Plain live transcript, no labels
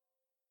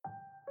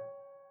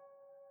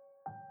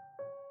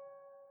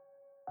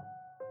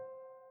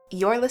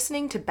You're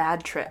listening to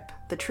Bad Trip,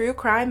 the true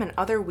crime and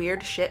other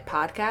weird shit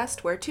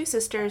podcast where two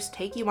sisters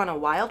take you on a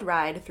wild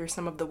ride through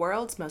some of the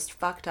world's most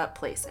fucked up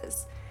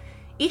places.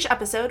 Each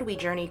episode, we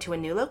journey to a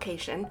new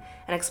location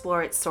and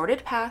explore its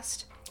sordid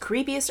past,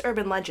 creepiest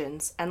urban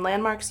legends, and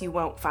landmarks you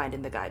won't find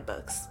in the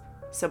guidebooks.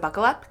 So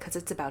buckle up, because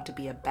it's about to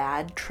be a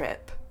bad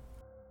trip.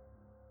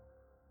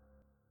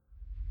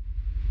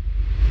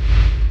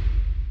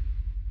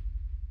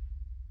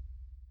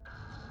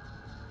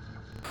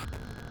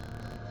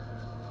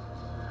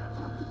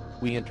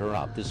 We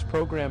interrupt this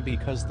program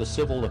because the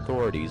civil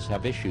authorities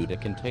have issued a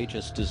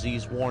contagious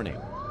disease warning.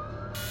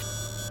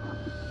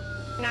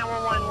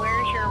 911,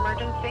 where is your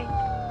emergency?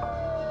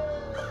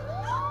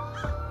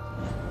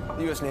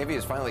 The U.S. Navy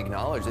has finally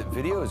acknowledged that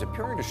videos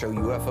appearing to show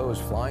UFOs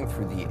flying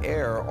through the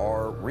air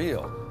are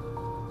real.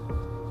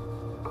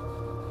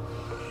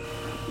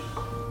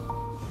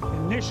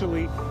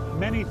 Initially,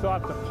 many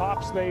thought the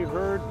pops they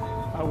heard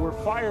were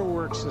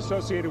fireworks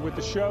associated with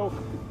the show,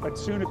 but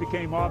soon it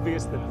became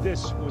obvious that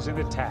this was an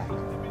attack.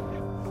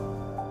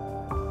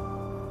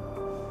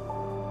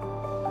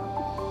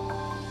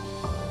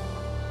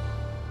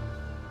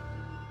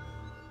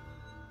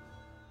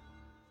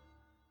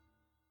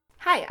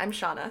 Hi, I'm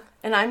Shauna.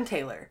 And I'm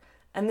Taylor,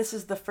 and this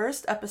is the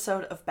first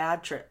episode of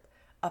Bad Trip,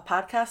 a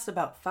podcast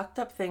about fucked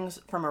up things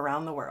from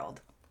around the world.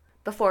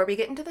 Before we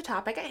get into the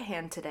topic at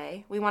hand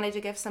today, we wanted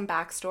to give some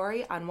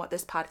backstory on what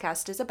this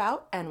podcast is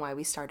about and why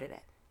we started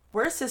it.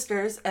 We're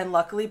sisters and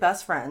luckily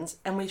best friends,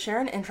 and we share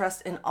an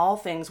interest in all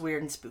things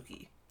weird and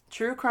spooky.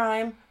 True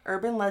crime,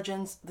 urban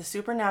legends, the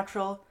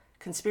supernatural,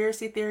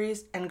 conspiracy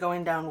theories, and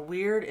going down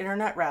weird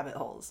internet rabbit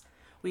holes.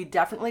 We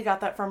definitely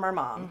got that from our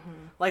mom.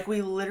 Mm-hmm. Like,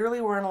 we literally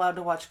weren't allowed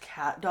to watch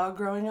Cat Dog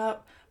growing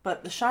up,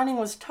 but The Shining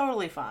was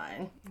totally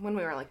fine. When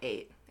we were like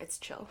 8, it's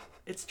chill.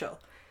 It's chill.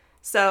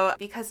 So,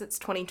 because it's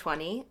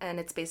 2020 and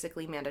it's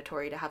basically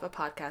mandatory to have a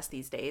podcast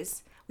these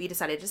days, we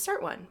decided to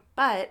start one.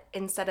 But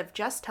instead of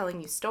just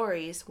telling you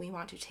stories, we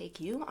want to take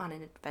you on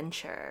an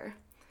adventure.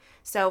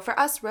 So for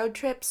us, road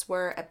trips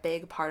were a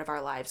big part of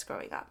our lives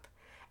growing up.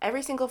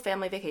 Every single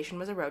family vacation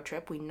was a road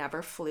trip. We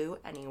never flew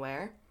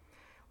anywhere.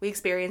 We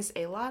experienced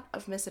a lot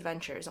of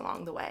misadventures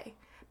along the way.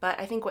 But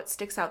I think what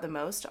sticks out the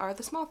most are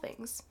the small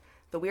things.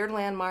 The weird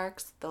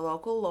landmarks, the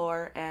local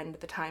lore, and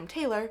the time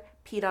Taylor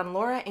peed on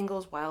Laura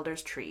Ingalls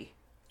Wilder's tree.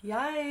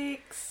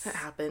 Yikes. That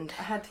happened.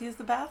 I had to use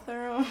the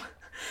bathroom.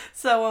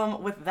 So,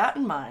 with that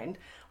in mind,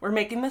 we're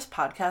making this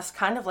podcast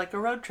kind of like a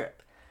road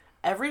trip.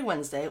 Every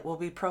Wednesday, we'll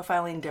be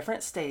profiling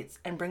different states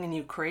and bringing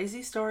you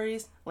crazy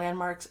stories,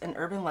 landmarks, and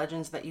urban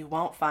legends that you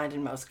won't find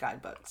in most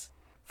guidebooks.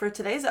 For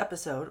today's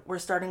episode, we're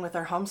starting with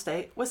our home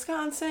state,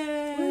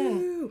 Wisconsin.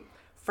 Woo!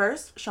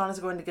 First, Sean is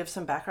going to give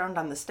some background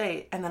on the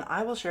state, and then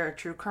I will share a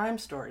true crime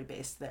story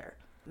based there.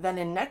 Then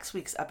in next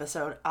week's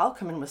episode, I'll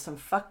come in with some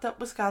fucked up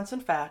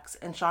Wisconsin facts,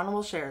 and Sean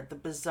will share the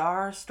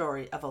bizarre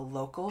story of a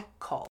local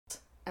cult.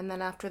 And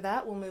then after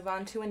that, we'll move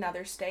on to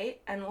another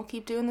state, and we'll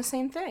keep doing the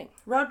same thing.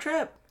 Road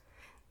trip!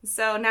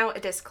 So now a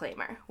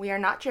disclaimer. We are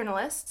not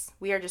journalists.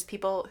 We are just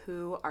people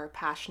who are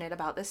passionate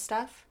about this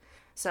stuff.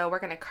 So we're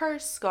going to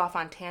curse, go off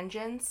on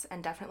tangents,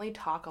 and definitely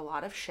talk a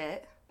lot of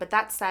shit. But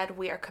that said,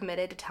 we are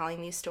committed to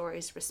telling these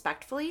stories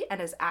respectfully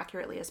and as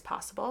accurately as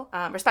possible.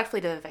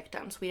 Respectfully to the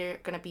victims. We are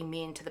going to be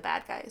mean to the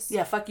bad guys.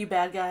 Yeah, fuck you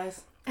bad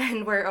guys.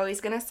 And we're always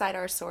going to cite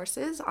our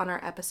sources on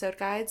our episode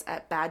guides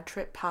at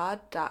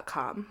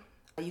badtrippod.com.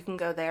 You can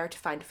go there to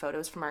find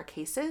photos from our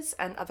cases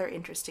and other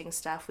interesting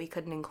stuff we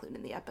couldn't include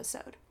in the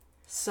episode.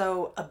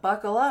 So,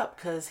 buckle up,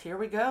 because here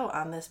we go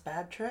on this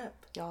bad trip.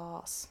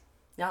 Yas.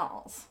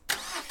 Y'alls.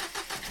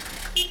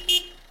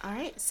 All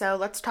right, so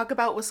let's talk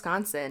about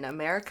Wisconsin,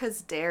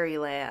 America's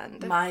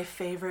Dairyland. My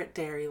favorite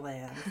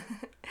Dairyland.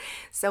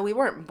 So we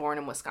weren't born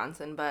in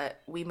Wisconsin,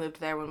 but we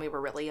moved there when we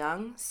were really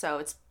young, so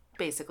it's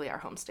basically our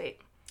home state.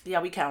 Yeah,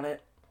 we count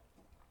it.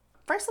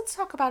 First, let's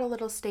talk about a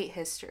little state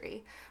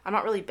history. I'm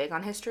not really big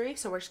on history,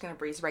 so we're just going to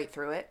breeze right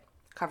through it,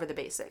 cover the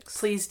basics.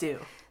 Please do.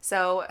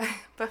 So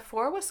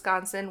before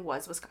Wisconsin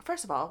was Wisconsin,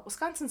 first of all,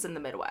 Wisconsin's in the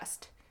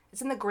Midwest.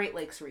 It's in the Great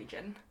Lakes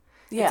region.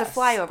 Yes. It's a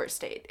flyover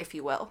state, if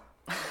you will.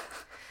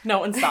 No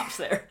one stops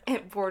there.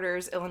 It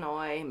borders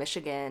Illinois,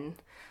 Michigan,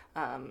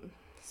 some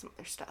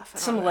other stuff.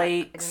 Some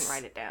lakes. I didn't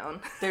write it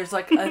down. There's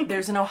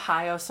there's an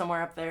Ohio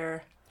somewhere up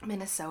there.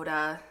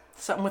 Minnesota.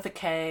 Something with a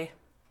K.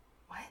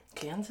 What?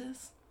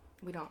 Kansas?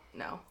 We don't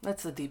know.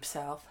 That's the deep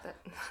south.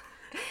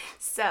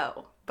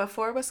 So,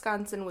 before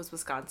Wisconsin was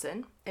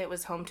Wisconsin, it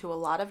was home to a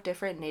lot of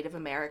different Native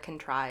American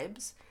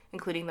tribes,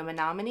 including the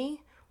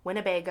Menominee,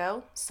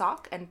 Winnebago,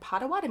 Sauk, and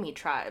Potawatomi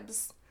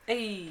tribes.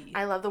 Hey.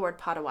 I love the word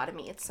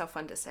Potawatomi. It's so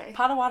fun to say.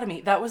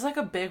 Potawatomi. That was like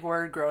a big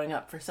word growing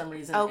up for some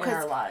reason in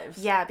our lives.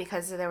 Yeah,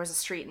 because there was a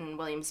street in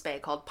Williams Bay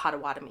called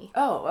Potawatomi.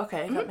 Oh,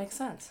 okay. That makes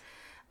sense.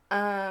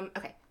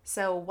 Okay.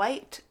 So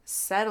white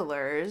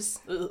settlers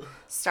Ugh.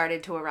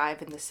 started to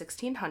arrive in the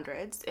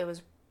 1600s. It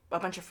was a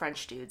bunch of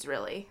French dudes,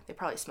 really. They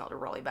probably smelled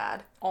really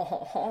bad.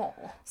 Oh.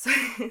 So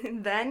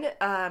then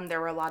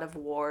there were a lot of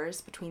wars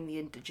between the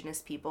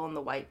indigenous people and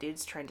the white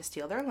dudes trying to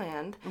steal their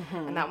land.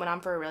 Mm-hmm. And that went on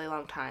for a really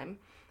long time.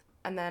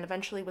 and then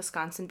eventually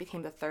Wisconsin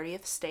became the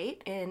 30th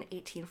state in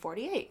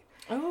 1848.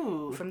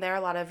 Ooh. From there,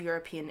 a lot of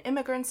European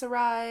immigrants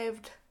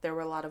arrived. There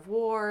were a lot of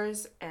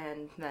wars,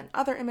 and then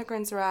other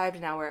immigrants arrived,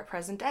 and now we're at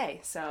present day.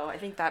 So I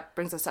think that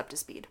brings us up to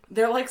speed.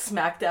 They're like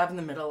smack dab in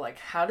the middle, like,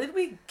 how did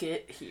we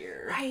get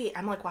here? Right.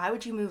 I'm like, why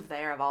would you move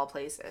there of all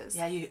places?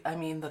 Yeah,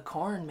 the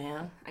corn,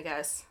 man. I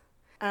guess.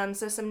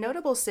 So some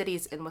notable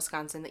cities in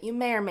Wisconsin that you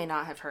may or may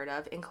not have heard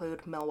of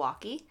include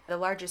Milwaukee, the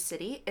largest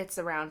city. It's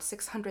around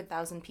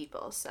 600,000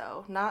 people,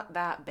 so not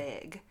that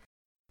big.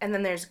 And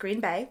then there's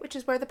Green Bay, which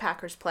is where the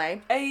Packers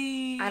play.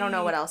 Hey. I don't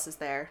know what else is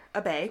there.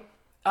 A bay.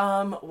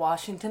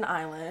 Washington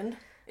Island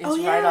is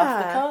right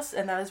off the coast,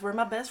 and that is where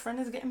my best friend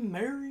is getting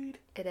married.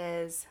 It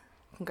is.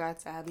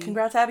 Congrats, Abby.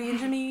 Congrats, Abby and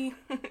Jimmy.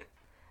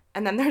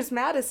 And then there's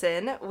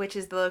Madison, which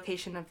is the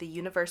location of the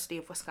University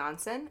of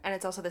Wisconsin, and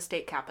it's also the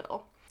state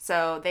capital.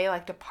 So they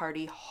like to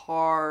party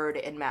hard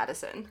in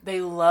Madison.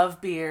 They love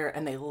beer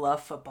and they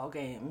love football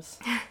games.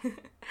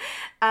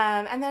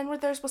 And then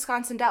there's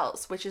Wisconsin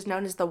Dells, which is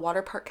known as the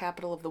water park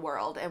capital of the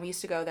world. And we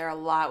used to go there a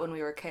lot when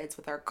we were kids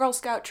with our Girl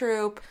Scout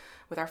troop,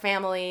 with our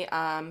family.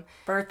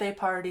 Birthday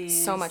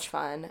parties. So much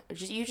fun.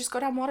 You just go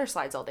down water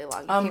slides all day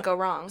long. You can't go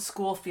wrong.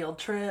 School field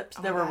trips.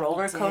 There were God,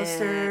 roller we did.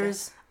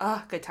 coasters.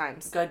 Oh, good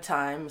times. Good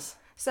times.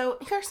 So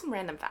here are some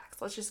random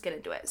facts. Let's just get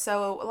into it.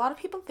 So a lot of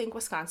people think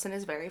Wisconsin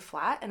is very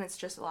flat and it's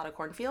just a lot of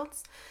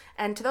cornfields.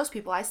 And to those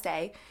people, I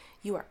say,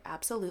 you are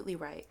absolutely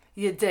right.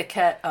 You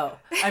dickhead. Oh,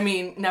 I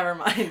mean, never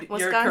mind.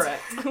 You're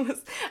correct.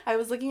 I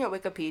was looking at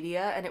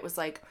Wikipedia and it was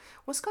like,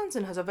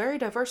 Wisconsin has a very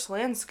diverse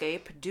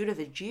landscape due to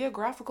the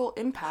geographical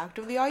impact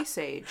of the Ice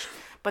Age.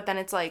 But then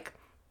it's like,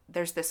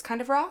 there's this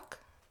kind of rock,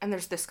 and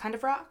there's this kind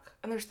of rock,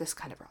 and there's this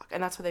kind of rock.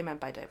 And that's what they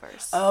meant by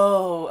diverse.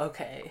 Oh,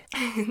 okay.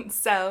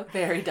 So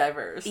very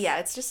diverse. Yeah,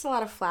 it's just a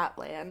lot of flat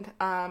land.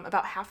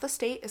 About half the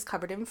state is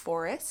covered in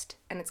forest,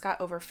 and it's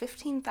got over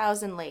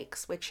 15,000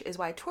 lakes, which is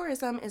why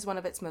tourism is one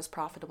of its most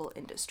profitable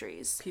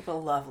industries.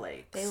 People love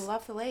lakes. They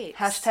love the lakes.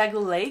 Hashtag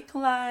lake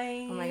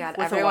life. Oh my God,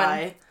 with a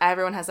Y.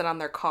 everyone has it on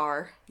their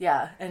car.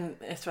 Yeah, and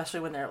especially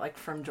when they're like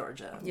from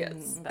Georgia.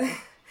 Yes.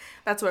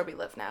 That's where we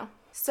live now.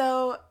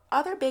 So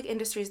other big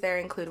industries there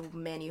include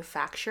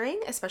manufacturing,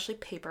 especially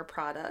paper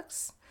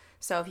products.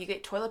 So if you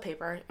get toilet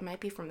paper, it might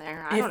be from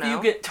there. I don't know. If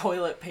you get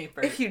toilet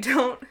paper. If you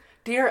don't.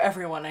 Dear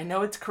everyone, I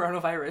know it's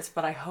coronavirus,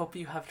 but I hope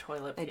you have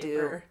toilet paper. I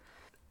do.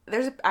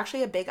 There's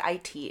actually a big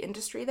IT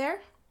industry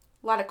there.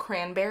 A lot of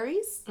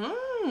cranberries.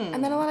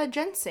 And then a lot of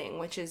ginseng,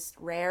 which is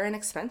rare and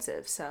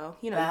expensive. So,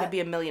 you could be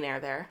a millionaire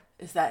there.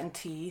 Is that in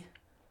tea?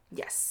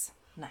 Yes.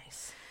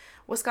 Nice.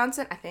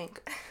 Wisconsin, I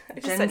think. I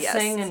just said yes.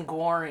 Ginseng and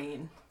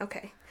guarine.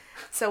 Okay.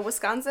 So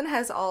Wisconsin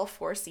has all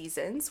 4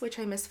 seasons, which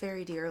I miss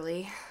very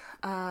dearly.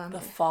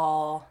 The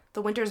fall.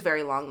 The winter's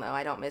very long, though.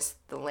 I don't miss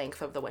the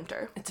length of the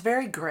winter. It's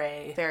very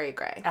gray. Very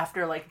gray.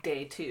 After, like,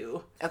 day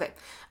 2. Okay.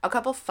 A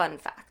couple fun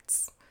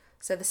facts.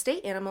 So the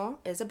state animal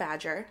is a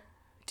badger.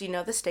 Do you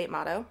know the state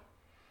motto?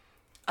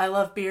 I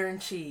love beer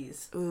and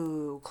cheese.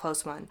 Ooh,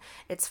 close one.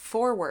 It's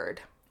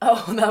 4-word.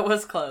 Oh, that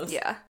was close.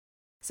 Yeah.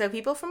 So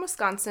people from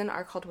Wisconsin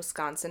are called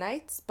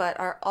Wisconsinites, but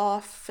are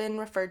often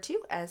referred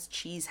to as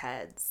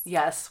cheeseheads.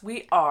 Yes,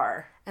 we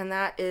are. And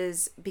that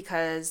is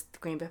because the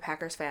Green Bay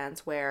Packers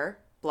fans wear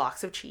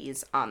blocks of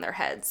cheese on their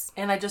heads.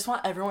 And I just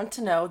want everyone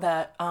to know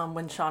that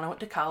when Shauna went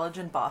to college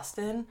in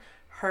Boston,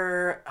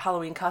 her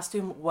Halloween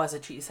costume was a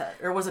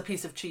cheesehead, or was a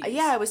piece of cheese.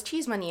 Yeah, it was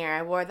cheese one year.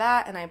 I wore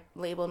that, and I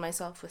labeled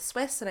myself with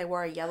Swiss, and I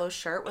wore a yellow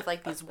shirt with,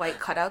 like, these white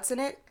cutouts in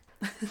it.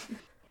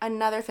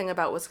 Another thing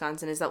about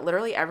Wisconsin is that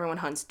literally everyone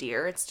hunts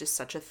deer. It's just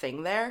such a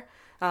thing there.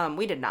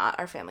 We did not.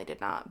 Our family did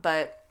not.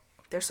 But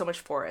there's so much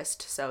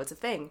forest, so it's a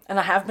thing. And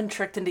I have been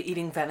tricked into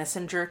eating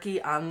venison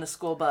jerky on the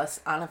school bus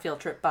on a field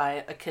trip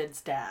by a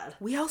kid's dad.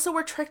 We also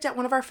were tricked at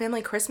one of our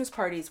family Christmas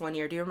parties one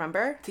year. Do you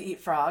remember? To eat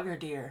frog or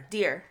deer?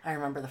 Deer. I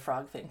remember the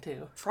frog thing,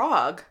 too.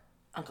 Frog?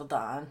 Uncle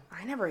Don.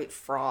 I never ate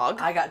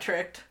frog. I got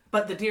tricked.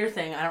 But the deer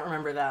thing, I don't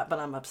remember that, but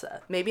I'm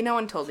upset. Maybe no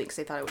one told me because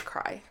they thought I would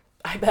cry.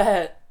 I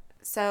bet.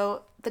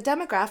 So the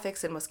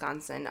demographics in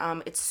Wisconsin,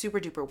 it's super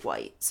duper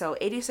white. So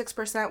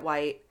 86%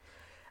 white.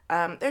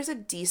 There's a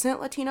decent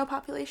Latino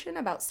population,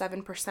 about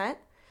 7%.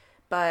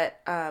 But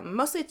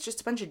mostly it's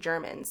just a bunch of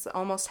Germans.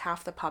 Almost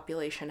half the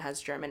population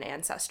has German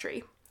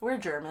ancestry. We're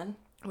German.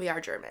 We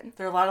are German.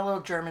 There are a lot of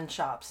little German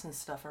shops and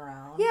stuff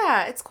around.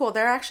 Yeah, it's cool.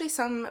 There are actually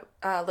some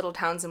little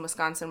towns in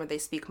Wisconsin where they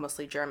speak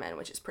mostly German,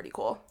 which is pretty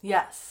cool.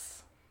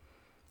 Yes.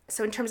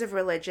 So in terms of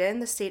religion,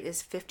 the state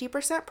is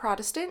 50%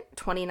 Protestant,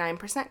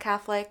 29%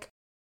 Catholic,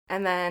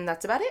 and then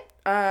that's about it.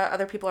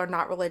 Other people are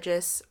not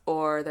religious,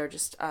 or they're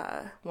just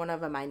one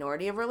of a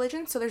minority of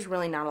religion. So there's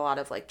really not a lot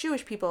of, like,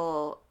 Jewish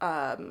people,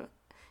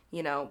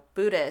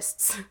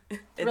 Buddhists,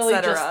 etc. Really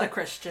just the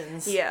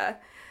Christians. Yeah.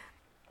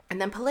 And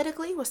then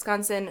politically,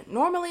 Wisconsin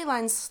normally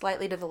lines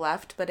slightly to the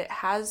left, but it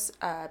has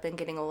been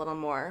getting a little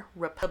more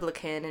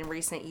Republican in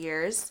recent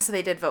years. So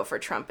they did vote for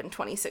Trump in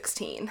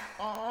 2016.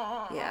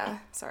 Yeah,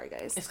 sorry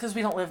guys. It's because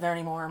we don't live there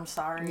anymore, I'm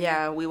sorry.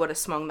 Yeah, we would have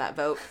swung that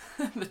vote.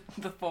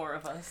 the 4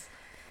 of us.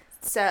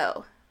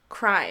 So,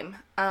 crime.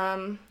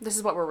 This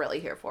is what we're really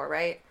here for,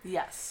 right?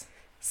 Yes.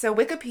 So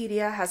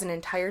Wikipedia has an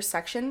entire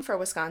section for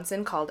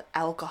Wisconsin called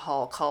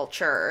alcohol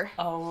culture.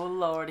 Oh,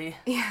 lordy.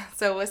 Yeah,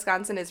 so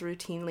Wisconsin is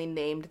routinely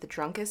named the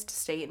drunkest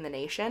state in the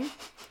nation.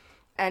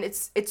 And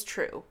it's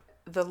true.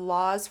 The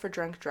laws for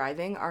drunk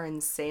driving are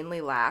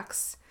insanely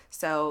lax.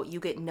 So you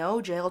get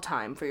no jail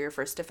time for your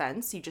first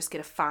offense. You just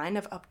get a fine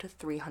of up to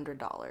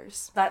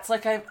 $300. That's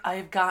like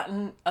I've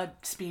gotten a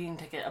speeding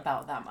ticket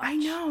about that much. I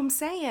know, I'm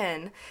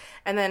saying.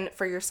 And then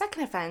for your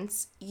second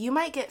offense, you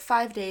might get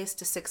 5 days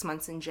to 6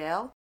 months in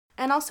jail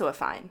and also a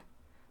fine.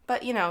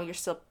 But, you know, you're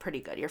still pretty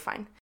good. You're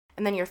fine.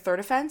 And then your third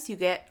offense, you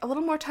get a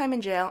little more time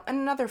in jail and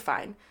another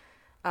fine.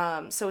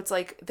 So it's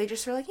like, they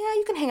just are like, yeah,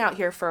 you can hang out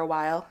here for a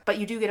while, but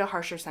you do get a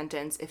harsher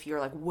sentence if you're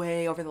like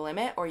way over the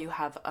limit or you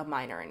have a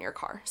minor in your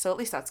car. So at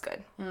least that's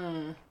good.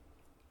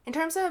 In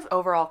terms of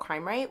overall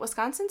crime rate,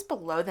 Wisconsin's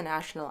below the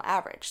national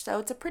average, so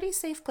it's a pretty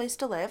safe place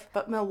to live,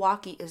 but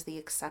Milwaukee is the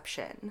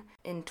exception.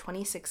 In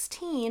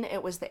 2016,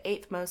 it was the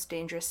 8th most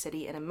dangerous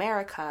city in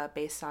America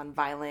based on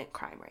violent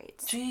crime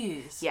rates.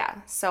 Jeez. Yeah,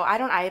 so I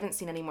haven't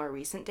seen any more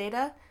recent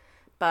data,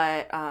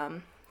 but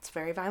it's a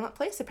very violent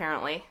place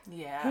apparently.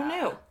 Yeah. Who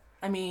knew?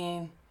 I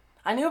mean,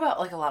 I knew about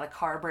like a lot of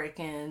car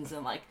break-ins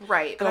and like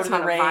Right, go but to that's the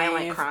not a rave.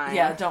 violent crime.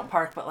 Yeah, don't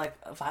park, but like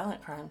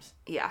violent crimes.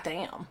 Yeah.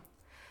 Damn.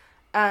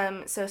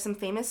 So some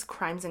famous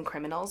crimes and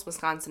criminals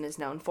Wisconsin is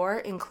known for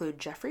include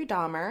Jeffrey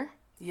Dahmer,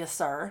 Yes,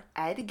 sir.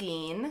 Ed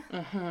Gein,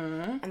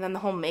 and then the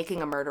whole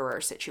making a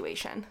murderer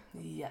situation.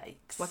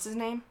 Yikes. What's his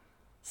name?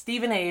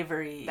 Stephen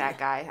Avery. That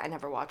guy. I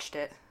never watched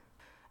it.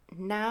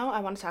 Now I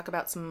want to talk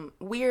about some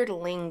weird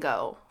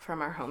lingo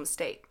from our home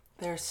state.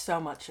 There's so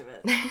much of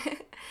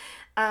it.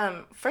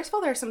 First of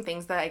all, there are some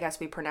things that I guess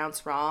we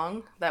pronounce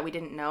wrong that we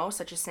didn't know,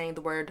 such as saying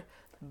the word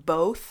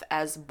both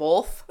as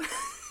both.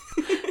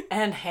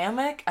 And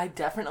hammock, I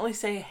definitely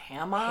say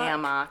hammock.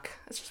 Hammock.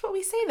 That's just what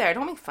we say there.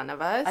 Don't make fun of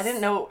us. I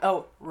didn't know.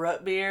 Oh,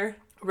 root beer.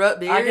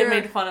 Root beer. I get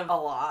made fun of a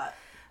lot.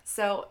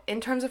 So,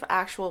 in terms of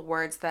actual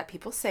words that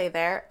people say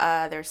there,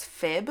 there's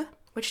fib,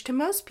 which to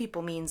most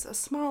people means a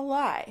small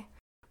lie.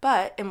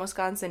 But in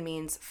Wisconsin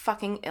means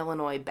fucking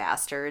Illinois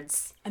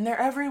bastards. And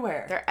they're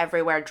everywhere. They're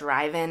everywhere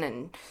driving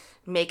and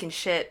making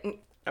shit. I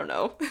don't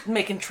know.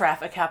 Making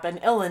traffic happen.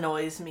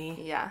 Illinois me.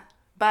 Yeah.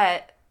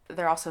 But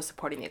they're also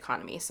supporting the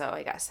economy, so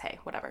I guess, hey,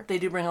 whatever. They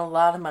do bring a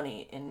lot of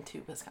money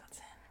into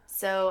Wisconsin.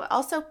 So,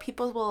 also,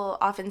 people will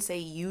often say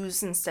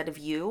use instead of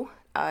you.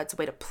 It's a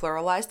way to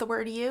pluralize the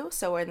word you.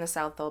 So, in the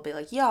South, they'll be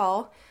like,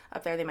 y'all.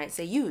 Up there, they might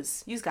say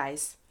use. Use,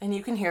 guys. And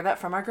you can hear that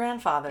from our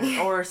grandfather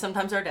or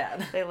sometimes our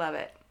dad. They love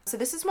it. So,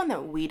 this is one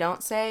that we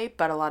don't say,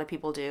 but a lot of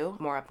people do,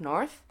 more up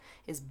north,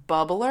 is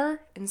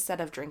bubbler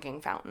instead of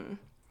drinking fountain.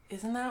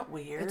 Isn't that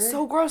weird? It's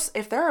so gross.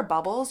 If there are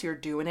bubbles, you're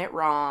doing it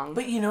wrong.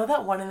 But you know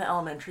that one in the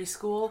elementary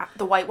school?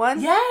 The white one?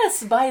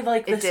 Yes, by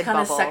like It this did kind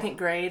of bubble. second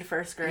grade,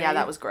 first grade. Yeah,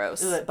 that was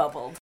gross. Ooh, it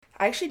bubbled.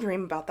 I actually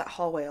dream about that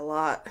hallway a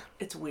lot.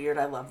 It's weird.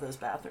 I love those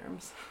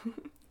bathrooms.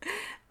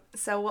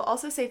 So we'll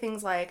also say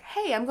things like,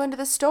 hey, I'm going to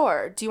the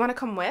store. Do you want to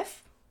come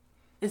with?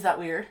 Is that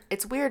weird?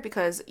 It's weird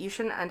because you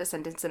shouldn't end a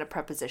sentence in a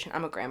preposition.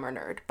 I'm a grammar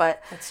nerd,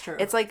 but That's true.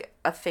 It's like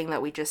a thing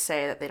that we just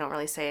say that they don't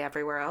really say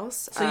everywhere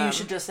else. So you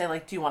should just say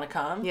like, do you want to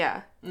come?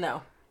 Yeah,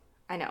 No.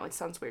 I know. It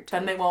sounds weird to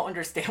Then me. they won't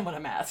understand what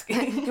I'm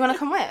asking. Do you want to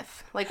come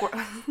with? Like,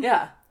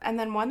 Yeah. And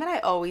then one that I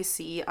always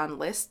see on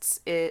lists,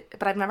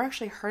 but I've never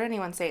actually heard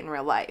anyone say it in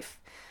real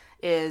life,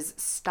 is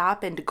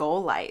stop and go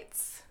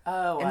lights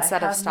Oh,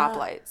 instead I of have not.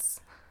 stoplights.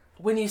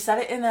 When you said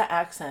it in that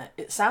accent,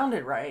 it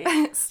sounded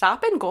right.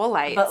 Stop and go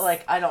lights. But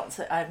like,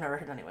 I've never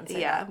heard anyone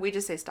say yeah, that. we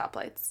just say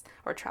stoplights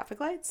or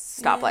traffic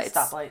lights. Yeah, Stoplights.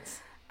 Stoplights.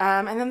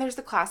 And then there's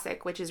the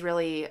classic, which is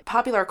really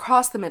popular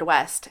across the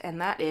Midwest, and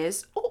that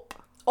is oop.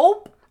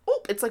 Oh,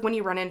 Oop. It's like when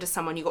you run into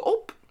someone, you go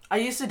oop. I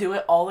used to do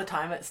it all the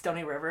time at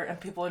Stony River, and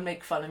people would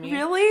make fun of me.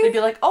 Really? They'd be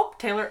like, "Oh,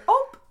 Taylor,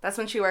 oh." That's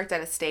when she worked at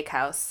a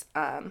steakhouse.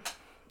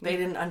 They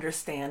didn't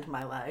understand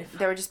my life.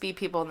 There would just be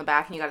people in the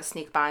back, and you got to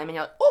sneak by them, and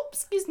you're like, "Oh,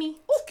 excuse me."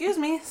 Oop. Excuse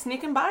me,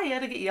 sneaking by you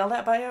to get yelled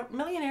at by a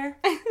millionaire.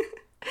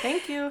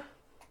 Thank you.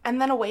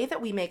 And then a way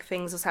that we make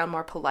things sound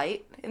more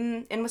polite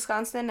in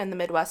Wisconsin and the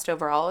Midwest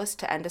overall is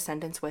to end a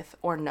sentence with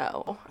or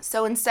no.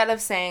 So instead of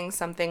saying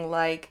something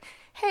like,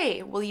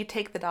 "Hey, will you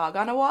take the dog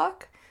on a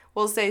walk?"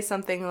 we'll say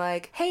something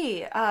like, "Hey,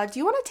 do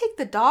you want to take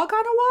the dog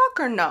on a walk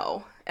or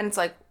no?" And it's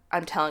like,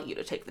 I'm telling you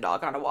to take the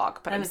dog on a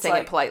walk, but And I'm it's saying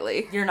like, it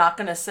politely. You're not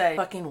gonna say,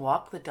 "Fucking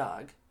walk the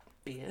dog,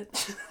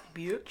 bitch."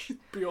 Bitch.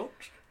 Bitch.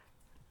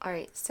 All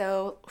right,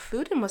 so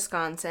food in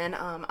Wisconsin,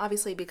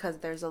 obviously because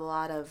there's a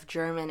lot of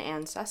German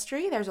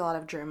ancestry, there's a lot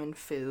of German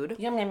food,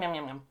 Yum yum yum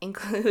yum yum.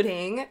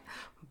 including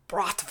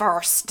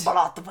bratwurst.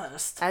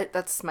 Bratwurst.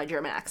 That's my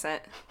German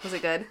accent. Was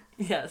it good?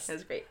 Yes. It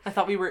was great. I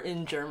thought we were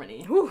in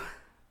Germany. Whew.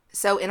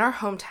 So in our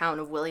hometown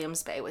of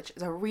Williams Bay, which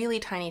is a really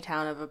tiny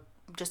town of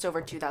just over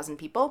 2,000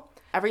 people,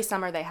 every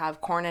summer they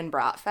have Corn and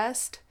Brat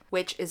Fest,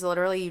 which is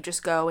literally you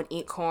just go and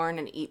eat corn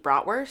and eat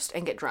bratwurst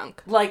and get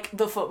drunk. Like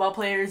the football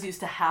players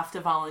used to have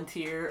to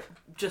volunteer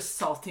just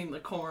salting the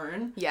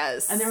corn.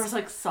 Yes. And there was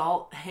like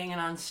salt hanging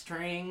on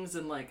strings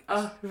and like,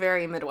 oh,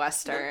 very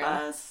Midwestern.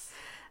 us.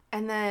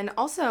 And then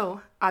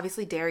also,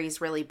 obviously, dairy's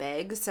really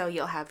big, so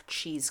you'll have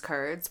cheese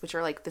curds, which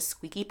are like the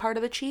squeaky part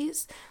of the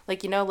cheese.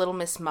 Like, Little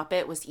Miss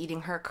Muppet was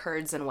eating her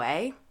curds and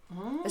whey.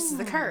 This is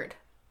the curd.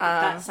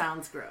 That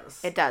sounds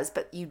gross. It does,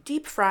 but you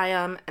deep fry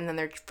them, and then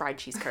they're fried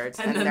cheese curds,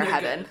 and they're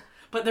heaven. Good.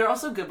 But they're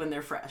also good when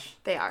they're fresh.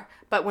 They are.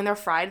 But when they're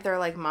fried, they're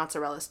like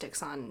mozzarella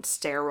sticks on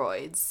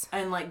steroids.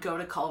 And like go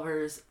to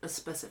Culver's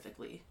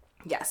specifically.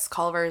 Yes,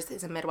 Culver's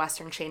is a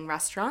Midwestern chain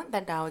restaurant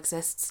that now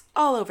exists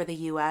all over the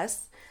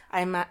U.S.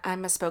 I'm a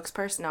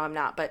spokesperson. No, I'm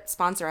not, but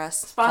sponsor us.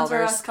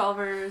 Sponsor us,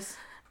 Culver's.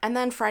 And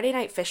then Friday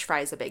night fish fry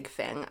is a big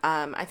thing.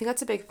 I think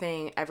that's a big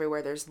thing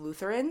everywhere there's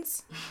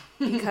Lutherans,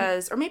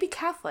 or maybe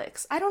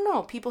Catholics. I don't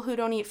know. People who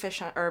don't eat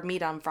fish or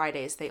meat on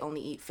Fridays, they only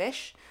eat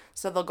fish.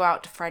 So they'll go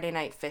out to Friday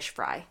night fish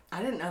fry.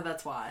 I didn't know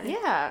that's why.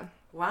 Yeah.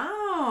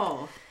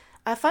 Wow.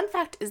 A fun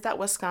fact is that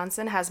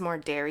Wisconsin has more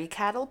dairy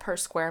cattle per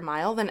square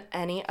mile than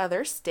any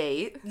other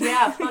state.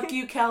 Yeah, fuck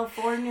you,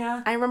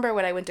 California. I remember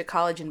when I went to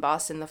college in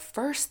Boston, the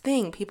first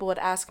thing people would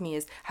ask me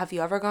is, have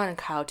you ever gone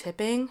cow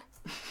tipping?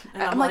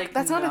 And I'm like,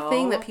 that's not no. a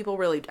thing that people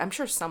really... I'm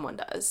sure someone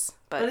does.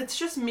 But it's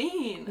just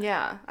mean.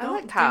 Yeah, I Don't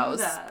like cows.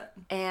 do that.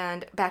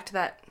 And back to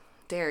that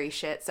dairy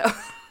shit. So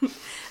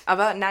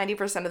about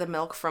 90% of the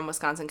milk from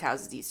Wisconsin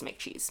cows is used to make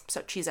cheese.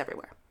 So cheese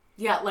everywhere.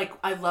 Yeah, like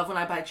I love when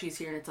I buy cheese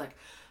here and it's like,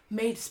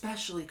 made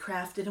specially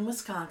crafted in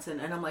Wisconsin.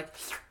 And I'm like...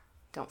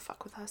 Don't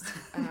fuck with us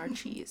and our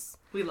cheese.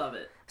 We love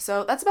it.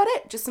 So that's about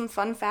it. Just some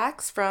fun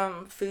facts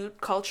from food,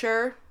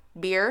 culture,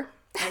 beer.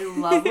 I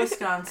love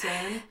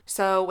Wisconsin.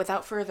 So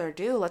without further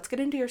ado, let's get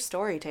into your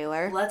story,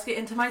 Taylor. Let's get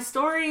into my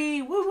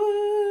story. Woo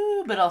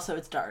woo. But also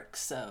it's dark,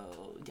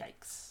 so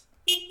yikes.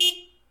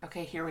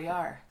 Okay, here we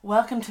are.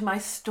 Welcome to my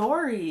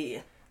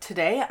story.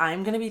 Today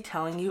I'm going to be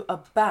telling you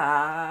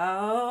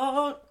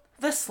about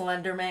the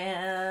Slender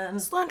Man.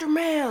 Slender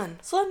Man.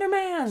 Slender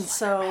Man.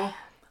 So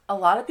a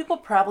lot of people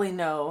probably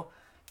know,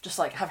 just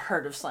like have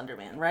heard of Slender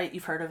Man, right?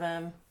 You've heard of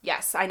him?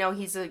 Yes, I know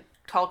he's a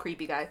tall,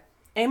 creepy guy.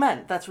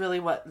 Amen. That's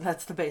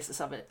the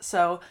basis of it.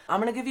 So I'm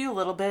going to give you a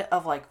little bit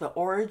of like the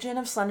origin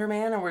of Slender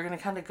Man, and we're going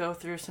to kind of go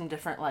through some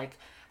different like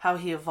how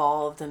he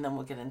evolved, and then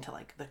we'll get into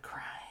like the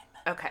crime.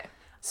 Okay.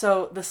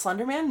 So the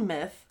Slender Man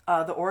myth,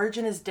 the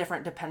origin is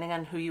different depending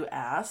on who you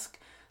ask.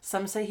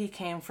 Some say he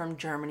came from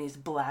Germany's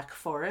Black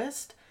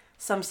Forest.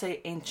 Some say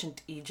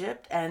ancient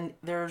Egypt, and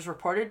there's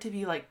reported to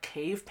be like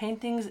cave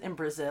paintings in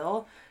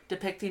Brazil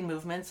depicting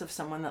movements of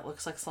someone that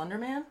looks like Slender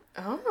Man.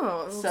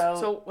 Oh.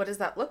 So what does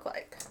that look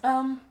like?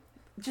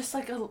 Just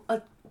like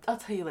I'll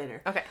tell you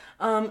later. Okay.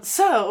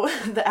 So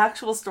the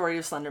actual story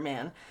of Slender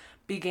Man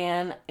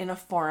began in a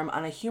forum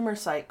on a humor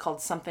site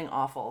called Something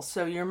Awful.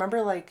 So you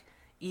remember like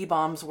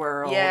E-Bombs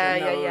World?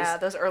 Yeah.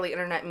 Those early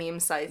internet meme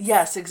sites.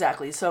 Yes,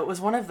 exactly. So it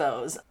was one of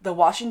those. The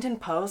Washington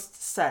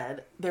Post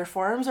said their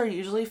forums are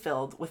usually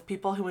filled with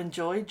people who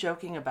enjoy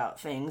joking about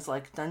things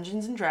like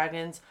Dungeons and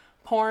Dragons,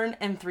 porn,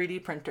 and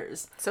 3D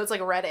printers. So it's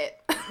like Reddit.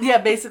 Yeah,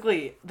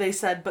 basically, they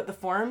said, but the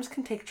forums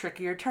can take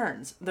trickier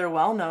turns. They're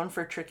well known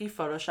for tricky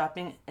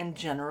photoshopping and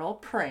general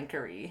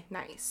prankery.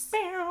 Nice.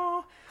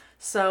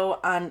 So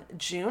on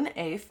June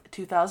 8th,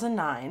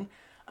 2009,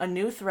 a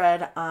new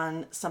thread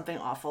on Something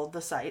Awful,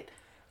 the site,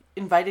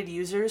 invited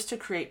users to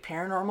create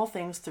paranormal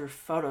things through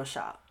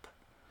Photoshop.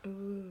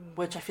 Ooh.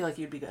 Which I feel like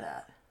you'd be good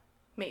at.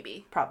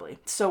 Maybe. Probably.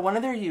 So one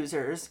of their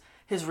users,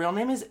 his real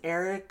name is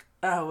Eric...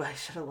 Oh, I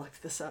should have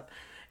looked this up.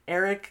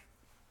 Eric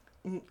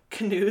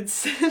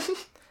Knudsen.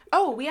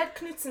 Oh, we had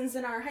Knutsens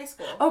in our high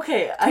school.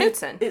 Okay.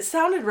 Knudsen. It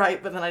sounded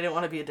right, but then I didn't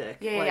want to be a dick.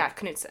 Yeah,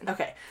 Knudsen.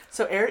 Okay.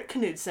 So Eric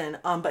Knudsen,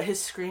 but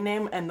his screen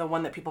name and the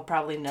one that people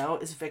probably know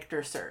is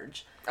Victor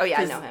Surge. Oh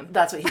yeah, I know him.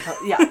 That's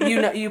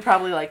what you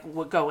probably like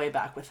would go way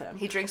back with him.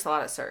 He drinks a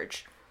lot of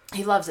Surge.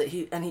 He loves it.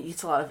 He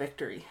eats a lot of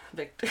Victor.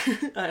 I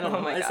don't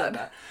know why I said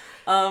that.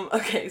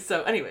 Okay,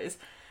 so anyways,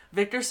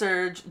 Victor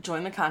Surge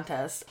joined the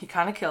contest. He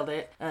kind of killed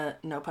it.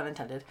 No pun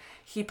intended.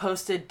 He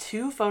posted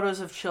 2 photos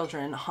of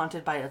children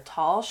haunted by a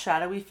tall,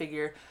 shadowy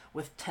figure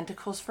with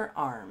tentacles for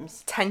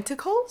arms.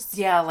 Tentacles?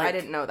 Yeah, like... I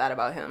didn't know that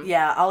about him.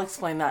 Yeah, I'll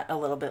explain that a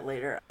little bit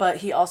later. But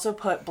he also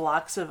put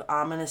blocks of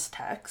ominous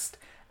text,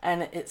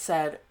 and it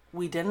said,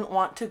 "We didn't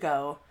want to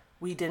go.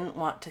 We didn't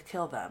want to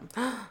kill them.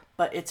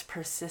 But its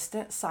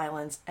persistent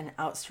silence and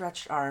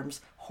outstretched arms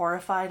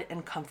horrified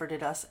and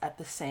comforted us at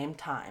the same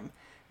time.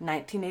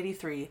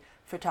 1983,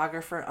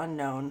 photographer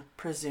unknown,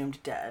 presumed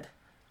dead."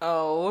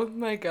 Oh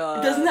my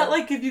god. Doesn't that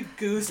like give you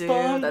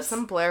goosebumps? Dude, that's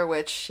some Blair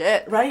Witch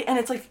shit. Right? And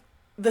it's like,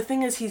 the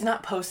thing is, he's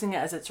not posting it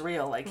as it's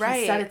real. Like, right.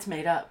 He said it's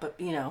made up, but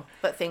you know.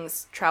 But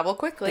things travel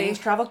quickly.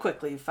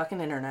 Fucking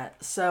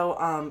internet.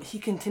 So, he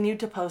continued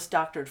to post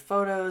doctored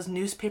photos,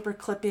 newspaper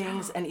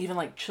clippings, and even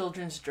like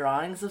children's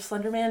drawings of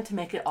Slender Man to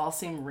make it all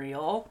seem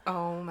real.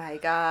 Oh my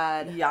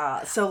god.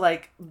 Yeah. So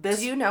like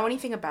this. Do you know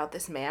anything about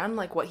this man?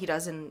 Like what he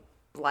does in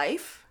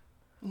life?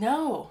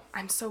 No.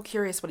 I'm so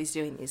curious what he's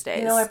doing these days.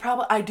 You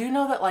know, I do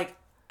know that like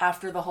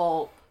after the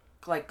whole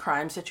like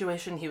crime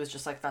situation, he was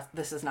just like,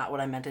 this is not what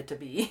I meant it to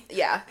be.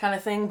 Yeah. Kind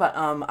of thing. But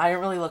I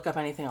didn't really look up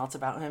anything else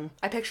about him.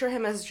 I picture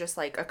him as just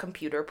like a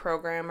computer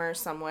programmer,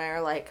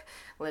 like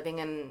living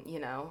in, you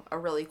know, a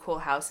really cool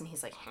house, and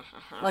he's like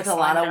Like a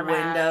lot of Slender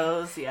Man.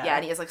 windows. Yeah. Yeah,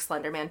 and he has like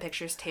Slender Man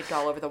pictures taped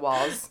all over the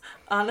walls.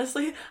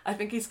 Honestly, I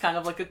think he's kind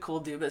of like a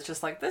cool dude that's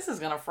just like, this is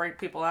gonna freak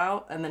people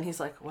out, and then he's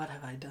like, what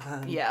have I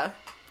done? Yeah.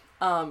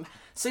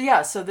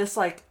 So this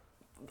like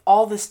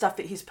all this stuff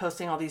that he's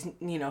posting, all these,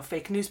 you know,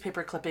 fake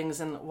newspaper clippings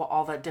and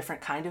all that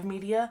different kind of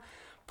media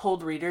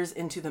pulled readers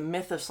into the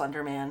myth of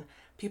Slender Man.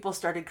 People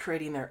started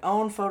creating their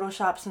own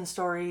photoshops and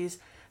stories.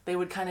 They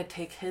would kind of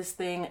take his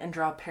thing and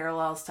draw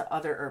parallels to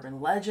other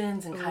urban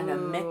legends and kind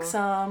of mix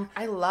them.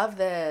 I love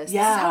this.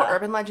 Yeah. This is how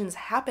urban legends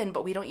happen,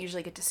 but we don't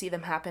usually get to see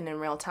them happen in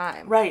real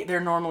time. Right. They're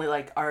normally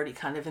like already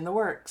kind of in the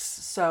works.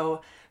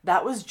 So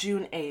that was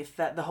June 8th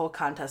that the whole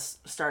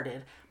contest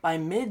started. By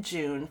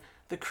mid-June,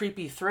 the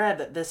creepy thread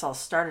that this all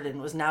started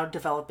in was now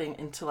developing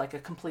into like a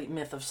complete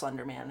myth of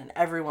Slender Man. And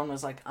everyone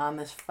was like on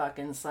this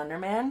fucking Slender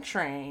Man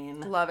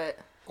train. Love it.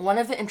 One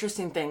of the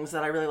interesting things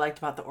that I really liked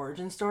about the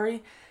origin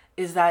story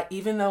is that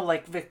even though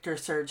like Victor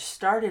Surge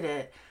started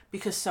it,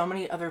 because so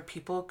many other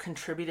people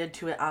contributed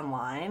to it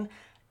online,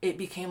 it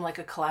became like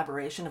a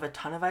collaboration of a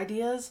ton of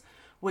ideas,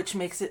 which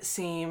makes it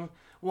seem,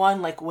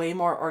 one, like way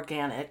more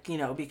organic, you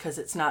know, because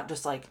it's not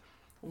just like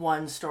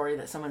one story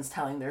that someone's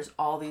telling. There's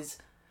all these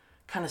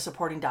kind of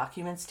supporting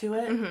documents to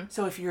it. Mm-hmm.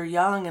 So if you're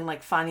young and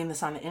like finding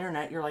this on the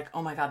internet, you're like,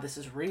 oh my God, this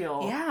is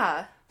real.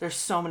 Yeah. There's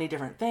so many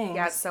different things.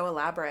 Yeah, it's so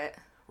elaborate.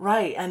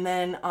 Right. And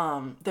then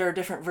there are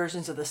different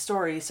versions of the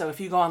story. So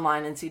if you go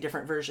online and see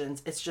different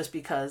versions, it's just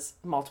because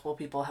multiple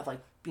people have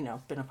like, you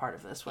know, been a part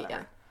of this, whatever.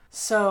 Yeah.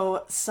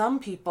 So some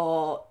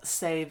people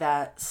say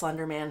that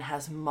Slender Man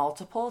has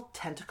multiple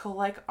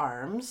tentacle-like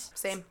arms.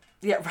 Same.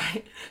 Yeah,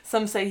 right.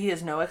 Some say he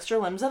has no extra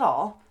limbs at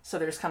all. So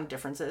there's kind of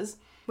differences.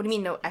 What do you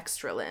mean no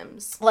extra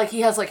limbs? Like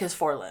he has like his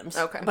forelimbs.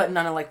 Okay. But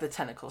none of like the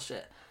tentacle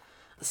shit.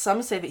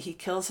 Some say that he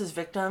kills his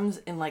victims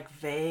in like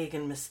vague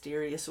and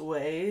mysterious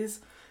ways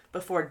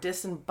before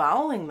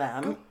disemboweling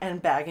them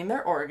and bagging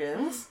their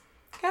organs.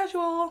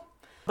 Casual.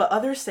 But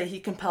others say he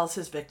compels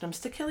his victims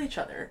to kill each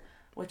other,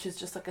 which is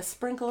just like a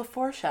sprinkle of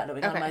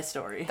foreshadowing on my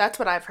story. That's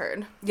what I've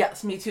heard.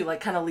 Yes, me too. Like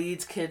kind of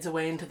leads kids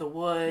away into the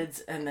woods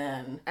and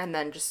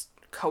then just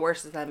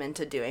coerces them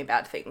into doing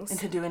bad things.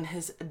 into doing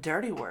his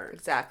dirty work.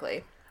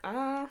 Exactly.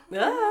 Ah.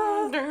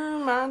 Do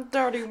my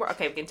dirty work.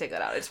 Okay, we can take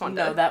that out. I just wanted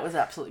No, to... that was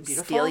absolutely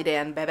beautiful. Steely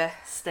Dan, baby.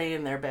 Stay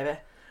in there, baby.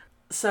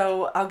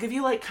 So I'll give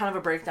you like kind of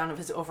a breakdown of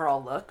his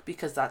overall look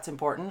because that's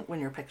important when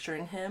you're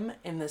picturing him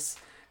in this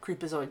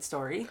Creepazoid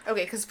story.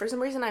 Okay, because for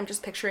some reason I'm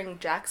just picturing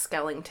Jack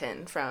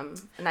Skellington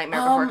from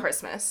Nightmare Before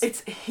Christmas.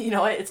 It's, you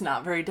know what, it's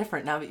not very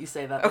different now that you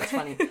say that. That's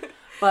funny.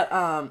 But,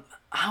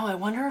 I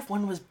wonder if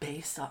one was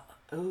based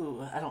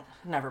on,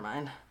 never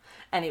mind.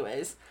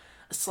 Anyways,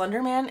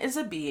 Slender Man is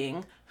a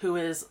being who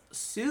is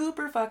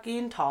super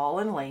fucking tall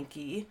and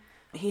lanky.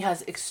 He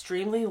has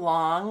extremely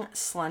long,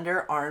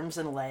 slender arms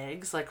and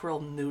legs, like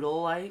real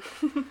noodle-like.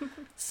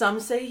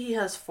 Some say he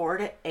has 4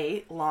 to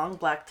 8 long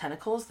black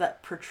tentacles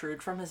that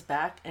protrude from his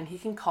back, and he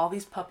can call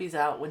these puppies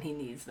out when he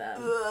needs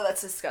them. Ugh,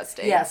 that's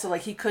disgusting. Yeah, so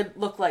like he could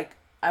look like,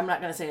 I'm not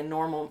going to say a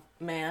normal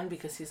man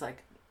because he's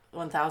like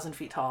 1,000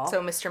 feet tall.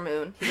 So Mr.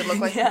 Moon. He would look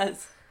like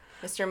yes.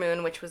 Mr.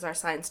 Moon, which was our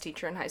science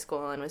teacher in high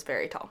school and was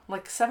very tall.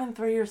 Like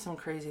 7'3" or some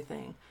crazy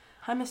thing.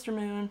 Hi, Mr.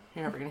 Moon.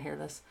 You're never going to hear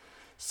this.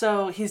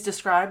 So he's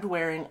described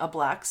wearing a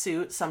black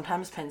suit,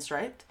 sometimes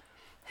pinstriped.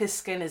 His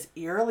skin is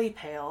eerily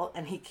pale,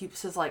 and he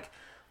keeps his like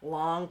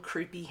long,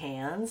 creepy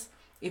hands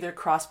either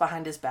crossed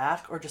behind his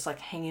back or just like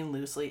hanging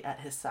loosely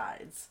at his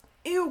sides.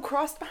 Ew,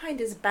 crossed behind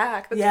his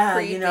back. That's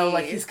creepy. You know,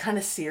 like he's kind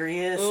of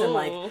serious and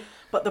like.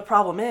 But the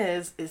problem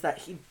is that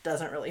he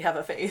doesn't really have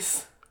a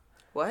face.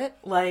 What?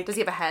 Like, does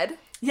he have a head?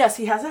 Yes,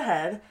 he has a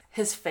head.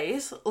 His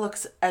face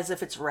looks as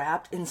if it's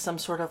wrapped in some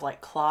sort of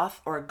like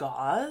cloth or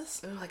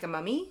gauze. Ooh, like a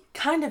mummy?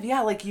 Kind of, yeah.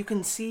 Like you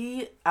can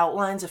see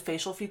outlines of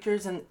facial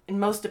features in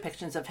most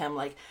depictions of him,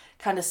 like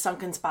kind of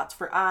sunken spots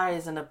for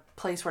eyes and a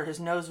place where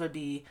his nose would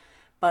be.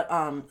 But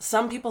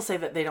some people say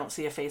that they don't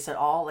see a face at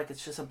all, like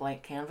it's just a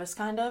blank canvas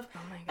kind of. Oh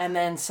my God. And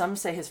then some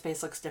say his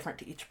face looks different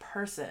to each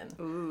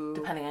person,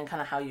 depending on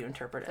kind of how you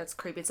interpret it. That's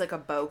creepy. It's like a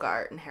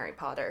Bogart in Harry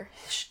Potter.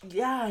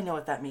 Yeah, I know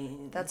what that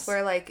means. That's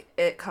where like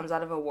it comes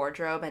out of a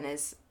wardrobe and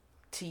is,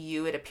 to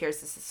you, it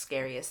appears as the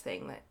scariest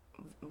thing that,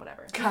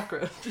 whatever.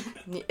 Cockroach.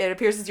 It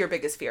appears as your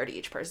biggest fear to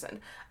each person.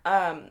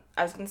 I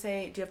was going to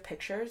say, do you have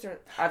pictures? Or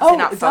obviously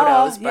not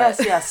photos,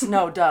 but... Yes.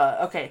 No, duh.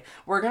 Okay,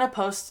 we're going to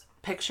post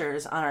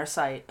pictures on our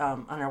site,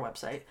 on our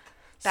website.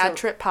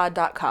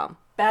 Badtrippod.com.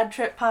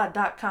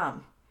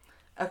 Badtrippod.com.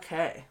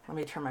 Okay, let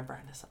me turn my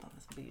brightness up on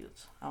this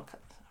beach. I'll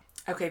cut this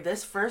out. Okay,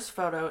 this first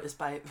photo is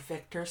by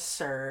Victor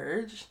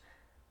Surge,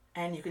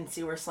 and you can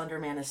see where Slender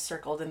Man is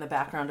circled in the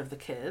background of the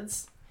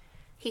kids.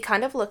 He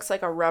kind of looks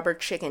like a rubber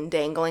chicken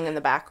dangling in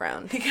the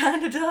background. He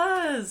kind of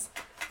does,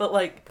 but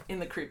like in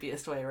the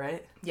creepiest way,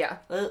 right? Yeah.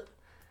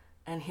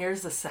 And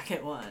here's the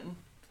second one.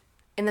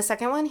 In the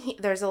second one,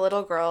 there's a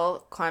little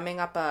girl climbing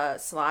up a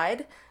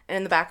slide, and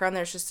in the background,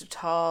 there's just a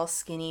tall,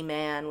 skinny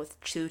man with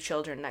 2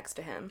 children next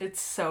to him.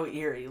 It's so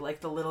eerie. Like,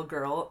 the little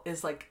girl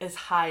is, like, as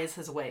high as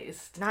his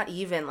waist. Not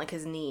even, like,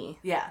 his knee.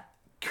 Yeah.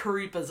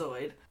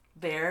 Creepazoid.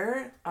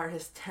 There are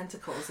his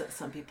tentacles that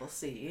some people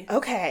see.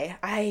 Okay,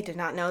 I did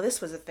not know this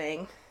was a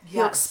thing. He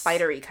Yes. looks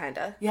spidery, kind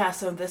of. Yeah,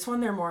 so this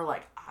one they're more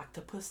like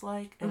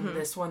octopus-like, and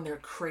this one they're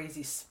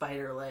crazy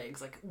spider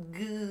legs, like,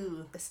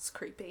 goo. This is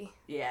creepy.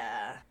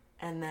 Yeah.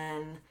 And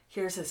then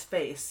here's his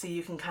face. So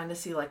you can kind of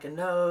see like a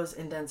nose,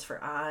 indents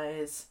for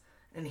eyes,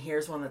 and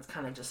here's one that's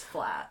kind of just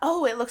flat.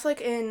 Oh, it looks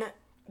like in,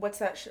 what's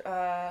that,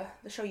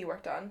 the show you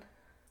worked on?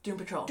 Doom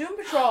Patrol. Doom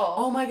Patrol.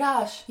 Oh my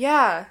gosh.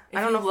 Yeah.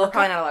 I don't you know if we're look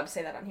probably up- not allowed to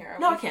say that on here. Are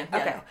No, we? I can. Okay.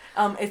 Yeah,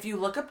 no. If you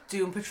look up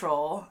Doom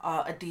Patrol,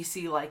 a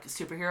DC like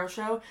superhero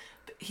show,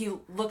 he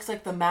looks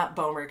like the Matt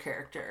Bomer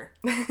character.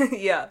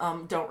 Yeah.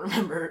 Don't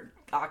remember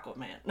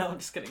Aquaman. No, I'm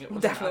just kidding. It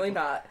wasn't Definitely Aquaman.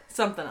 not.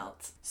 Something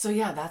else. So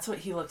yeah, that's what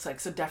he looks like.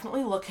 So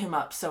definitely look him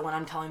up. So when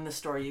I'm telling the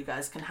story, you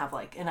guys can have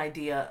like an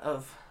idea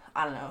of,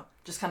 I don't know,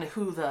 just kind of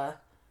who the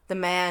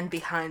man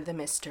behind the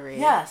mystery.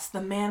 Yes, the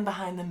man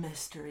behind the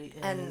mystery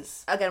is. And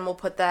again, we'll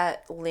put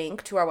that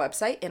link to our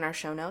website in our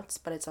show notes,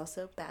 but it's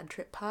also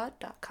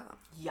badtrippod.com.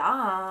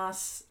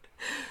 Yas.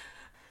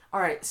 All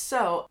right,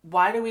 so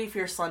why do we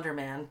fear Slender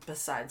Man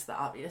besides the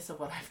obvious of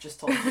what I've just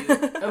told you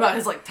about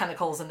his like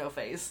tentacles and no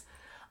face?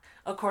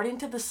 According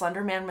to the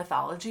Slender Man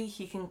mythology,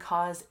 he can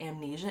cause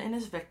amnesia in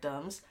his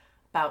victims,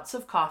 bouts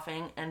of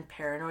coughing, and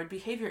paranoid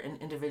behavior in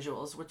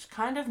individuals, which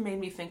kind of made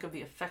me think of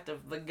the effect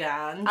of the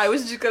ganj. I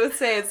was just gonna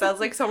say, it sounds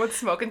like someone's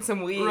smoking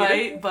some weed.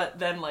 Right? But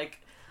then,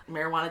 like,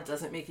 marijuana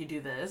doesn't make you do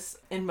this.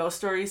 In most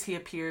stories, he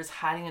appears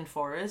hiding in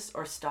forests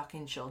or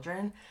stalking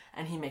children,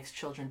 and he makes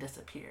children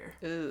disappear.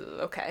 Ooh,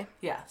 okay.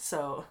 Yeah,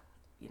 so,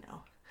 you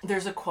know.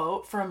 There's a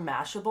quote from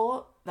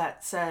Mashable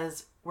that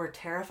says, "We're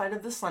terrified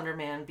of the Slender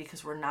Man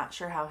because we're not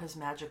sure how his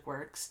magic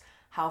works,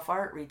 how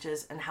far it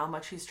reaches, and how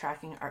much he's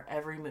tracking our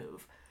every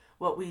move.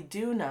 What we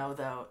do know,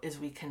 though, is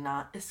we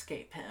cannot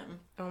escape him."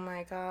 Oh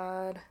my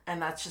god.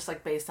 And that's just,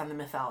 like, based on the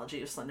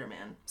mythology of Slender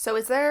Man. So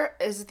is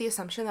it the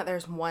assumption that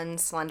there's one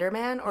Slender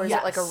Man, or is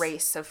it like a Yes.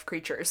 race of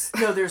creatures?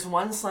 No, there's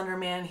one Slender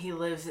Man. He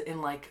lives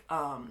in, like,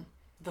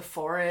 the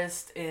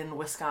forest in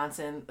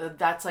Wisconsin.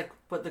 That's, like,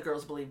 what the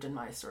girls believed in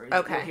my story.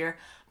 Okay. You'll hear.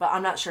 But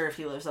I'm not sure if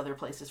he lives other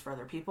places for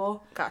other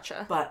people.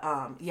 Gotcha. But,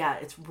 yeah,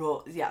 it's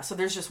real. Yeah, so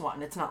there's just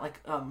one. It's not, like,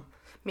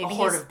 Maybe a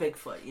horde he's- of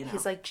Bigfoot, you know?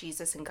 He's like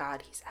Jesus and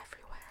God. He's everywhere.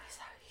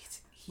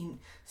 He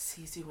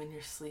sees you when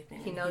you're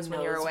sleeping. He and knows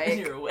when you're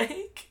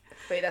awake.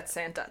 Wait, that's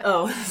Santa.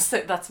 Oh, so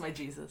that's my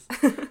Jesus.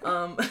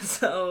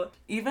 So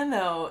even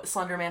though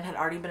Slender Man had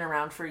already been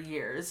around for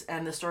years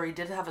and the story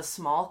did have a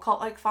small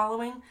cult-like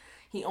following,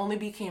 he only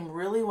became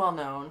really well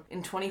known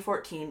in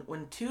 2014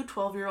 when 2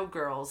 12-year-old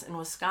girls in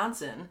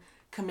Wisconsin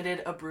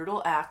committed a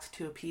brutal act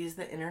to appease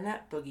the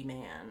internet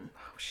boogeyman.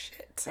 Oh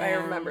shit. I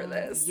remember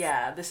this.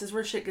 Yeah, this is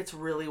where shit gets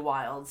really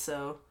wild,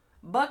 so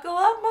buckle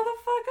up,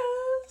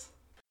 motherfuckers!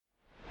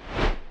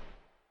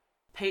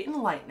 Peyton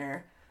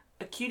Leitner,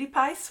 a cutie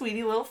pie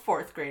sweetie little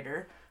 4th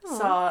grader,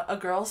 saw a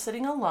girl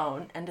sitting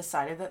alone and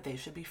decided that they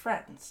should be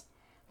friends.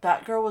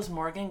 That girl was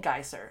Morgan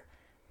Geiser.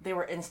 They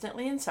were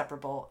instantly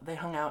inseparable. They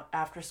hung out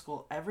after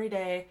school every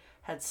day,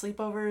 had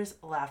sleepovers,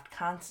 laughed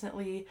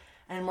constantly,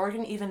 and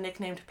Morgan even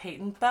nicknamed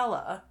Peyton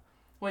Bella,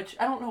 which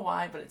I don't know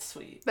why, but it's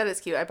sweet. That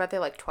is cute. I bet they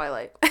like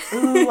Twilight.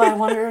 Ooh, I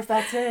wonder if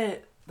that's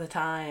it. The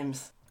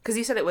times. Because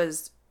you said it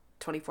was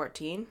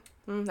 2014.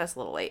 That's a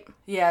little late.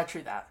 Yeah,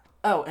 true that.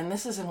 Oh, and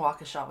this is in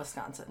Waukesha,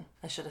 Wisconsin.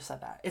 I should have said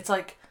that. It's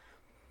like,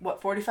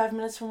 what, 45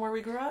 minutes from where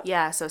we grew up?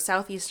 Yeah, so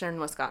southeastern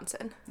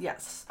Wisconsin.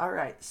 Yes. All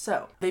right.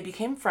 So they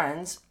became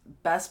friends,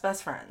 best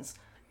friends.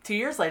 2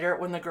 years later,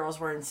 when the girls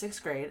were in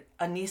 6th grade,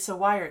 Anissa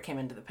Wire came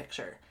into the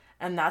picture.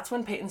 And that's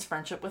when Peyton's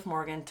friendship with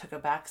Morgan took a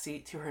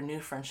backseat to her new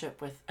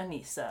friendship with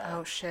Anissa.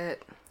 Oh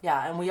shit.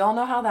 Yeah, and we all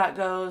know how that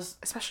goes.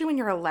 Especially when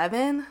you're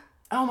 11.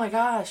 Oh my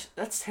gosh,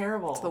 that's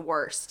terrible. It's the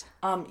worst.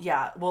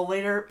 Yeah, well,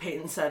 later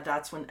Peyton said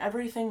that's when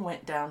everything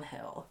went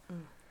downhill.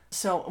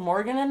 So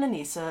Morgan and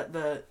Anissa,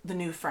 the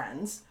new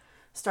friends,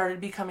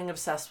 started becoming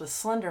obsessed with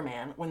Slender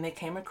Man when they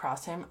came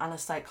across him on a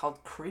site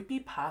called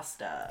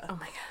Creepypasta. Oh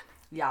my god.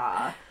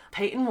 Yeah.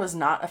 Peyton was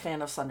not a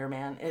fan of Slender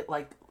Man. It,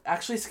 like,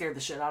 actually scared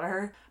the shit out of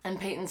her. And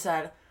Peyton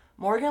said,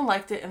 Morgan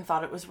liked it and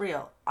thought it was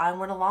real. I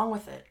went along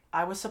with it.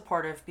 I was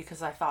supportive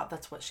because I thought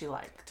that's what she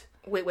liked.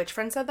 Wait, which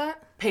friend said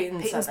that?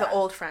 Peyton's Peyton's said the that.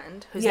 old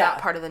friend who's Yeah.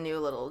 not part of the new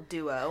little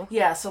duo.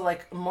 Yeah, so,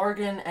 like,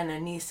 Morgan and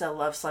Anissa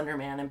love Slender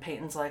Man, and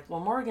Peyton's like, well,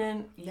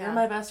 Morgan, Yeah. you're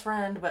my best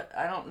friend, but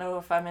I don't know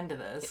if I'm into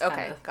this. kind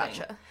Okay, of thing.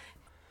 gotcha.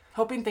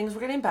 Hoping things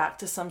were getting back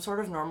to some sort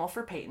of normal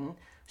for Peyton,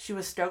 she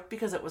was stoked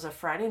because it was a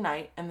Friday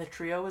night, and the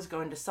trio was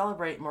going to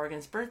celebrate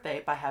Morgan's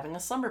birthday by having a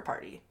slumber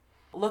party.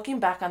 Looking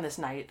back on this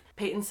night,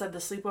 Peyton said the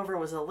sleepover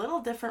was a little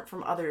different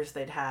from others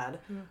they'd had.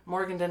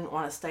 Morgan didn't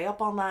want to stay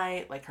up all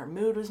night, like her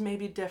mood was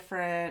maybe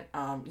different,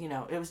 you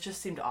know, it was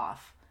just seemed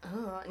off.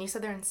 Oh, and you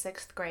said they're in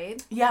 6th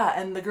grade? Yeah,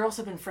 and the girls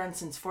have been friends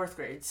since 4th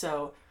grade,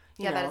 so,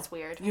 you Yeah, know, that is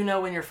weird. You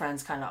know when your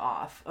friend's kind of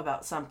off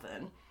about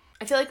something.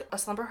 I feel like a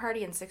slumber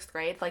party in 6th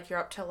grade, like you're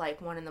up till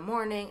like 1 a.m.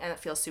 and it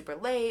feels super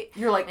late.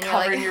 You're like and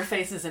covering your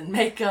faces in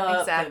makeup.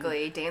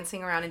 Exactly.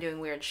 Dancing around and doing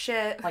weird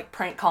shit. Like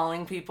prank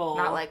calling people.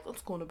 Not like,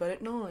 let's go to bed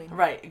at 9.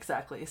 Right,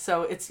 exactly.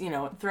 So it's,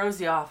 it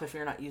throws you off if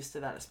you're not used to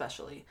that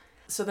especially.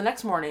 So the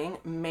next morning,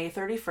 May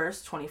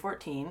 31st,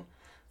 2014,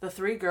 the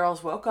 3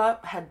 girls woke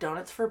up, had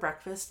donuts for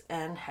breakfast,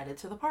 and headed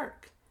to the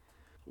park.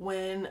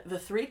 When the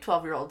 3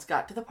 12-year-olds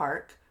got to the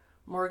park,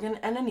 Morgan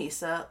and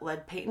Anissa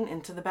led Peyton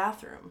into the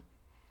bathroom.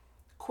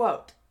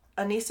 Quote,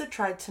 Anissa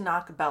tried to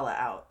knock Bella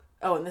out.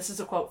 Oh, and this is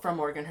a quote from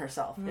Morgan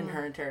herself in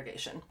her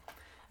interrogation.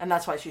 And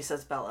that's why she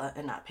says Bella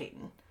and not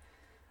Peyton.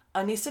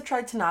 Anissa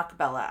tried to knock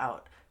Bella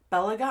out.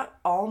 Bella got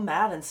all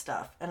mad and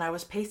stuff, and I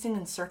was pacing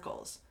in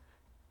circles.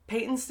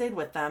 Peyton stayed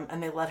with them,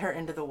 and they led her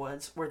into the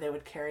woods where they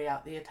would carry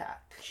out the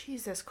attack.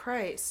 Jesus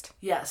Christ.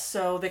 Yes,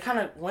 so they kind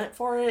of went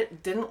for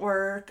it, didn't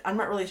work. I'm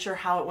not really sure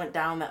how it went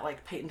down that,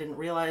 like, Peyton didn't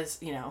realize,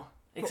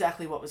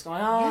 exactly what was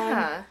going on.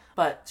 Yeah.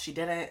 But she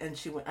didn't, and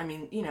she went,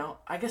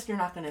 I guess you're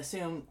not going to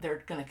assume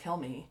they're going to kill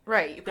me.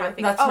 Right. You probably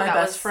think, that's my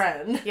best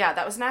friend. Yeah,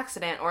 that was an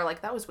accident, or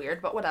like, that was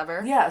weird, but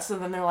whatever. Yeah, so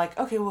then they're like,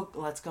 okay, well,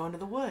 let's go into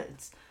the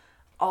woods.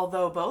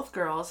 Although both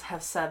girls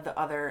have said the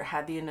other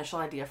had the initial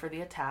idea for the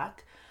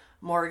attack,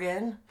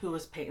 Morgan, who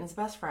was Peyton's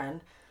best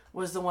friend,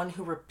 was the one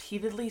who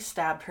repeatedly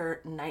stabbed her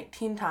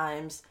 19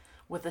 times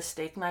with a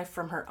steak knife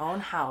from her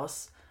own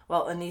house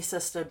while Anissa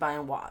stood by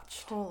and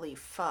watched. Holy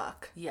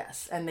fuck.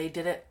 Yes, and they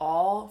did it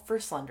all for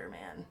Slender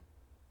Man.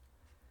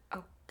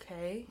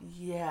 Okay.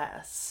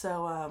 Yes,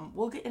 so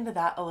we'll get into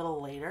that a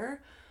little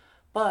later.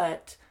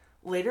 But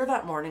later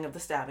that morning of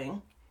the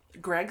stabbing,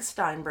 Greg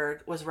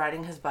Steinberg was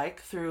riding his bike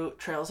through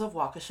trails of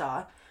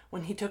Waukesha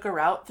when he took a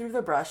route through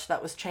the brush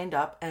that was chained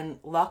up and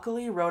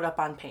luckily rode up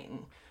on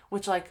Peyton.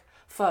 Which, like,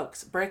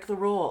 folks, break the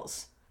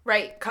rules.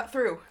 Right, cut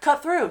through.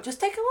 Cut through. Just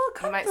take a little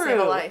cut through. You might save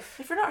a life.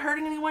 If you're not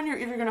hurting anyone, you're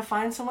either going to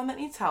find someone that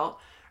needs help,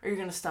 or you're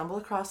going to stumble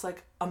across,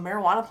 like, a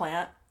marijuana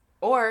plant.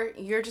 Or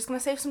you're just going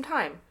to save some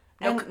time.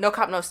 No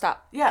cop, no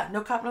stop. Yeah,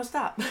 no cop, no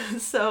stop.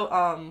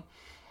 So,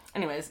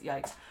 anyways,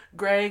 yikes.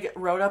 Greg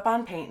rode up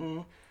on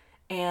Peyton,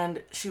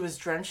 and she was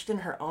drenched in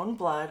her own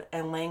blood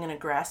and laying in a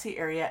grassy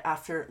area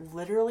after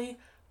literally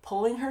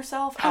pulling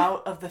herself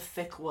out of the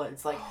thick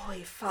woods. Like,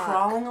 holy fuck.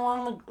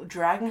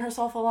 Dragging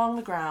herself along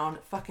the ground,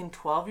 fucking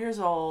 12 years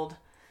old.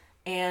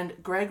 And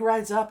Greg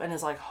rides up and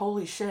is like,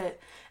 holy shit.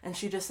 And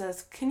she just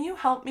says, can you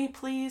help me,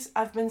 please?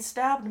 I've been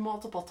stabbed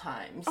multiple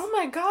times. Oh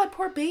my god,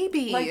 poor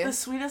baby. Like, the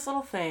sweetest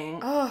little thing.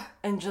 Ugh.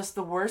 And just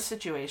the worst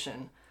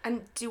situation.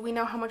 And do we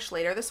know how much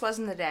later this was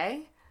in the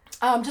day?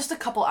 Just a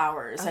couple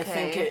hours. Okay. I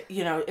think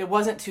it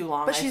wasn't too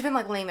long. But she's been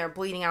like laying there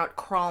bleeding out,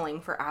 crawling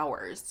for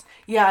hours.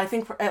 Yeah, I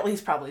think for at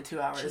least probably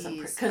 2 hours.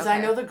 Because okay. I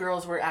know the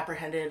girls were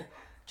apprehended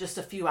just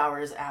a few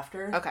hours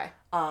after. Okay.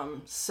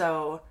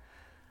 So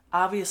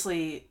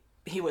obviously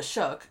he was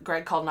shook.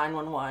 Greg called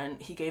 911.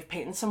 He gave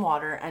Peyton some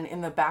water, and in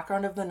the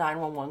background of the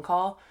 911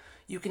 call,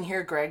 you can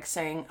hear Greg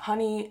saying,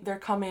 honey, they're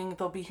coming.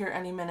 They'll be here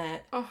any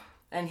minute. Oh.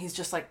 And he's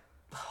just like,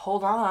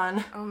 hold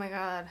on. Oh my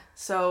god.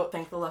 So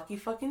thank the lucky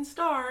fucking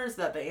stars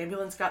that the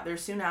ambulance got there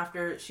soon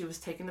after. She was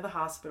taken to the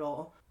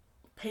hospital.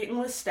 Peyton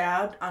was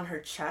stabbed on her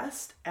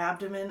chest,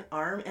 abdomen,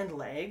 arm, and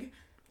leg.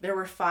 There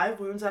were 5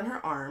 wounds on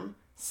her arm,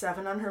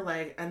 7 on her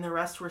leg, and the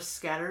rest were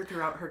scattered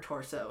throughout her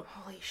torso.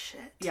 Holy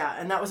shit. Yeah,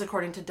 and that was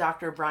according to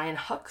Dr. Brian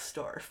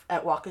Huckstorf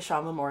at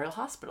Waukesha Memorial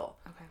Hospital.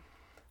 Okay.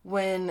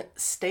 When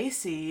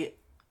Stacy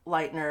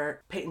Leitner,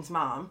 Peyton's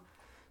mom,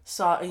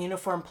 saw a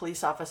uniformed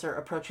police officer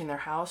approaching their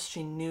house,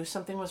 she knew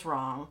something was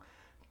wrong.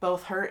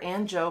 Both her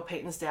and Joe,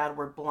 Peyton's dad,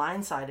 were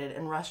blindsided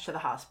and rushed to the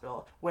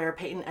hospital, where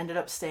Peyton ended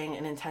up staying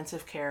in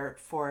intensive care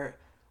for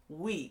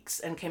weeks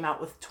and came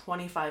out with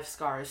 25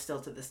 scars still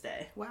to this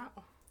day. Wow.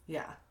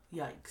 Yeah.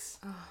 Yikes.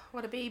 Oh,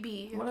 what a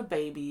baby. What a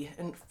baby.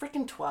 And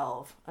freaking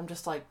 12. I'm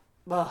just like,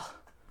 ugh.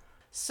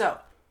 So,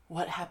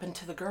 what happened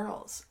to the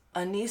girls?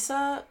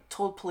 Anissa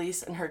told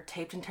police in her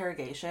taped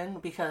interrogation,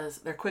 because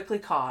they're quickly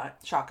caught,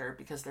 shocker,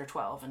 because they're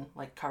 12 and,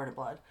 like, covered in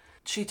blood.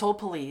 She told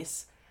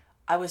police,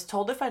 I was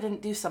told if I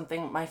didn't do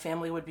something, my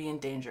family would be in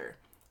danger.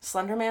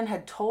 Slenderman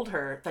had told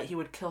her that he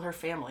would kill her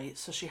family,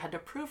 so she had to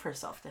prove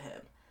herself to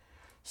him.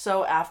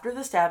 So after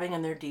the stabbing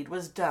and their deed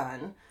was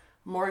done,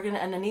 Morgan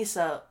and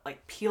Anissa,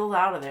 like, peeled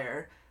out of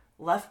there,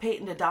 left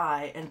Peyton to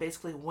die, and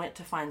basically went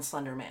to find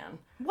Slenderman.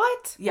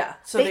 What? Yeah.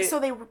 So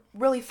they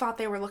really thought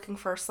they were looking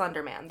for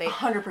Slenderman.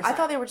 100%. I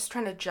thought they were just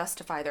trying to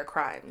justify their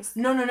crimes.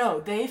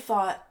 No. They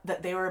thought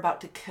that they were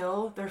about to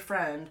kill their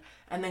friend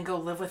and then go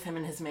live with him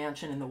in his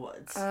mansion in the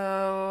woods.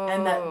 Oh.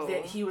 And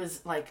that he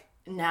was, like,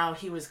 now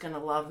he was going to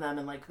love them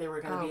and, like, they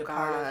were going to be a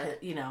part of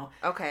it,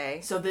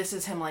 Okay. So this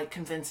is him, like,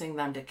 convincing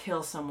them to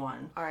kill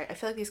someone. All right. I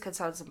feel like these kids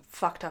had some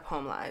fucked up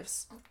home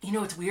lives.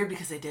 It's weird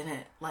because they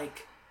didn't.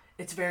 Like,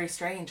 it's very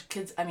strange.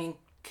 Kids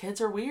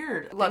are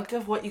weird. Look,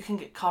 think of what you can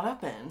get caught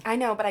up in. I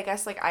know, but I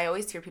guess, like, I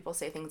always hear people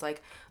say things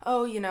like,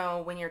 oh,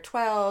 when you're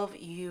 12,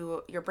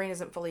 your brain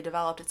isn't fully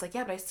developed. It's like,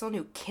 yeah, but I still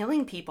knew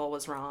killing people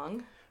was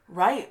wrong.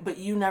 Right, but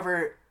you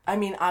never...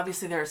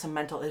 obviously there are some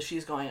mental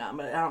issues going on,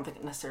 but I don't think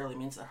it necessarily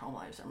means their home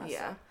lives are messed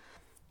up.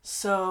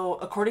 So,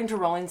 according to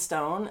Rolling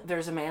Stone,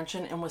 there's a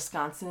mansion in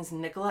Wisconsin's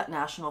Nicollet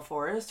National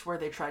Forest where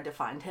they tried to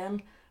find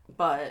him,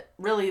 but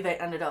really they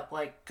ended up,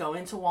 like,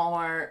 going to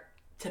Walmart,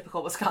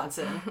 typical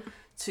Wisconsin,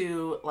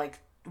 to, like,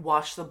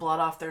 wash the blood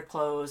off their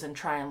clothes and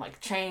try and,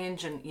 like,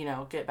 change and, you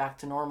know, get back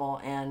to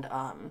normal, and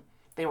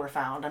they were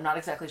found. I'm not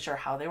exactly sure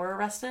how they were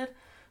arrested,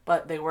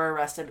 but they were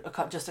arrested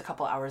just a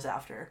couple hours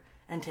after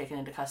and taken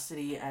into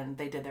custody, and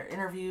they did their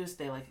interviews.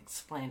 They, like,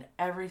 explained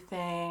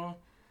everything.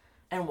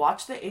 And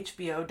watch the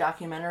HBO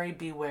documentary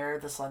Beware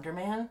the Slender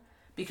Man,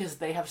 because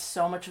they have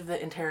so much of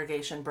the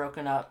interrogation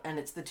broken up, and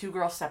it's the two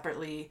girls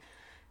separately,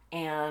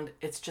 and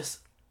it's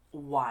just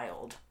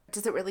wild.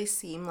 Does it really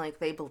seem like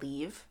they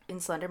believe in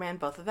Slender Man,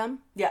 both of them?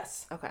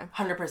 Yes. Okay.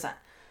 100%.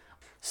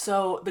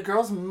 So the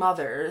girls'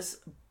 mothers,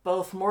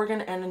 both Morgan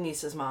and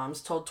Anissa's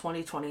moms, told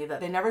 2020 that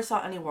they never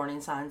saw any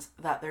warning signs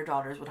that their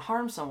daughters would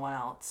harm someone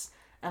else.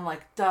 And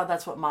like, duh,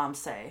 that's what moms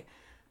say.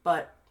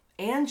 But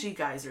Angie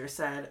Geyser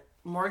said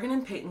Morgan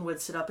and Peyton would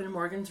sit up in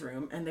Morgan's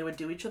room and they would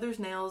do each other's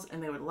nails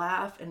and they would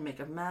laugh and make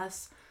a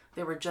mess.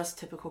 They were just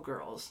typical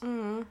girls.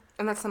 Mm.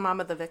 And that's the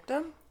mom of the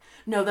victim?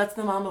 No, that's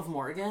the mom of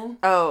Morgan.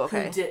 Oh,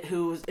 okay.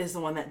 Who is the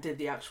one that did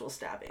the actual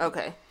stabbing.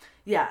 Okay.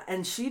 Yeah,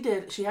 and she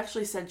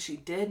actually said she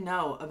did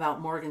know about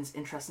Morgan's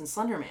interest in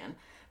Slender Man.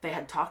 They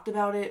had talked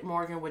about it.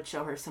 Morgan would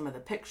show her some of the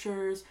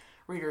pictures,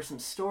 read her some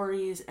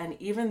stories, and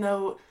even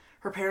though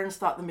her parents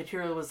thought the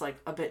material was like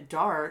a bit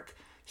dark,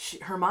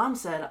 her mom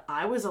said,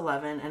 I was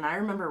 11 and I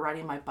remember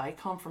riding my bike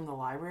home from the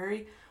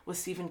library with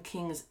Stephen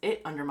King's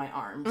It under my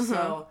arm. Mm-hmm.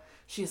 So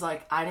she's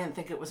like, I didn't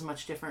think it was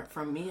much different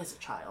from me as a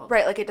child.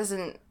 Right, like it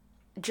doesn't,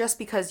 just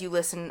because you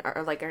listen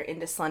or like are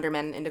into Slender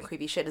Man and into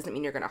creepy shit doesn't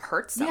mean you're gonna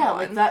hurt someone. Yeah,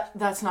 like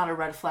that's not a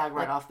red flag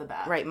right off the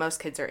bat. Right, most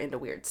kids are into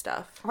weird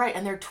stuff. Right,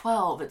 and they're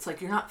 12. It's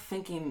like you're not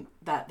thinking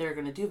that they're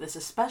gonna do this,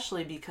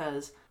 especially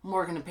because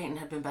Morgan and Peyton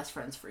had been best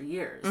friends for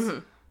years. Mm-hmm.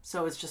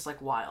 So it's just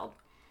like wild.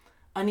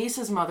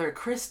 Anissa's mother,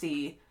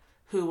 Christy,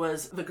 who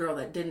was the girl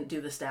that didn't do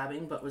the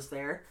stabbing but was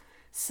there,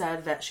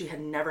 said that she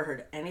had never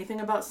heard anything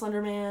about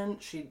Slender Man.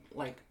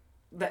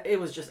 That it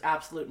was just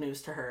absolute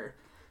news to her.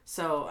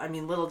 So, I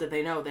mean, little did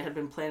they know they had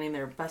been planning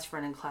their best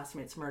friend and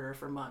classmate's murder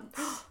for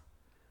months.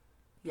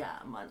 Yeah,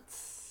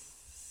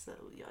 months. So,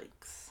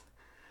 yikes.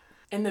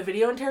 In the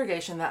video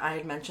interrogation that I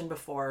had mentioned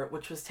before,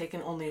 which was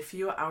taken only a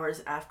few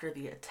hours after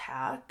the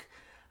attack,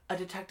 a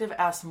detective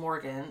asked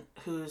Morgan,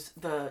 who's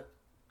the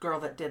girl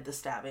that did the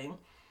stabbing,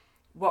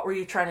 what were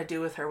you trying to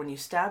do with her when you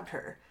stabbed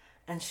her?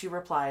 And she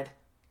replied,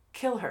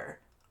 kill her.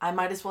 I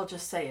might as well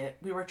just say it.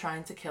 We were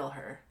trying to kill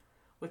her.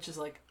 Which is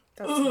like,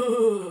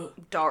 ugh.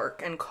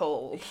 Dark and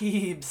cold.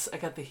 Heebs. I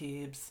got the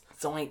heebs.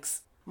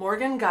 Zoinks.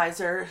 Morgan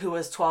Geyser, who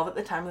was 12 at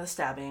the time of the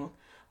stabbing,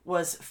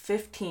 was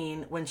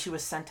 15 when she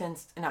was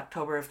sentenced in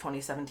October of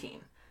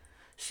 2017.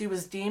 She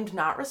was deemed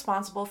not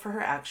responsible for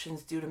her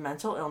actions due to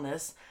mental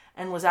illness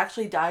and was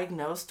actually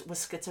diagnosed with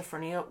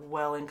schizophrenia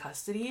while in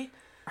custody.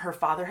 Her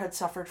father had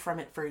suffered from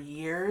it for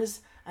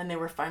years, and they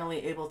were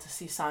finally able to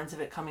see signs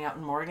of it coming out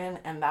in Morgan,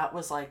 and that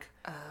was like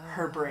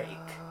her break,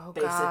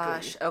 basically.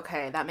 Gosh.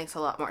 Okay, that makes a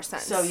lot more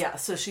sense. So yeah,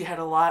 so she had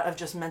a lot of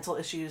just mental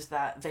issues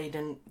that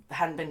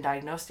hadn't been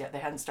diagnosed yet. They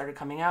hadn't started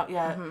coming out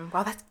yet. Mm-hmm.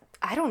 Well,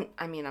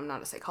 I'm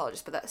not a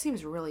psychologist, but that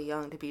seems really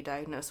young to be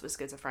diagnosed with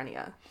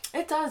schizophrenia.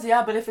 It does,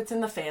 yeah, but if it's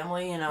in the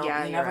family, you never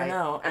right.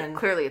 know. And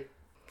clearly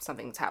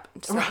something's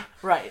happened. So.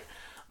 Right.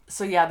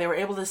 So yeah, they were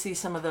able to see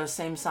some of those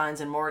same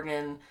signs in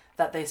Morgan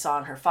that they saw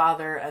in her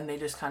father, and they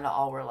just kind of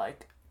all were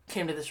like,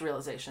 came to this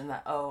realization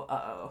that,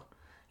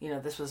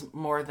 this was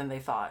more than they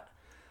thought.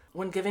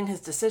 When giving his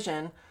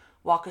decision,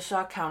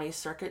 Waukesha County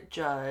Circuit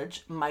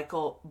Judge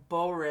Michael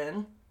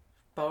Boren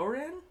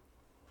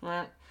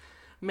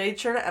made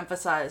sure to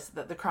emphasize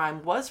that the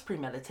crime was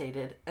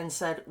premeditated and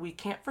said, we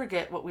can't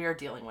forget what we are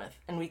dealing with,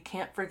 and we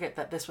can't forget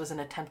that this was an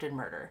attempted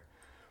murder.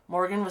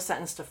 Morgan was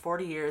sentenced to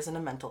 40 years in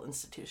a mental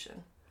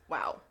institution.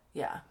 Wow.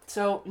 Yeah.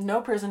 So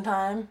no prison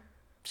time.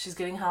 She's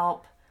getting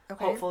help.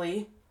 Okay.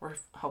 Hopefully. We're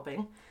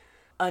hoping.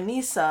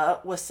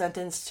 Anissa was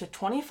sentenced to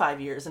 25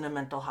 years in a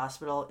mental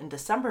hospital in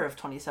December of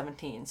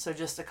 2017, so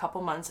just a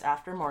couple months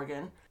after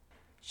Morgan.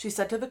 She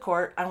said to the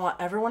court, I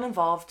want everyone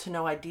involved to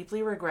know I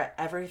deeply regret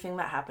everything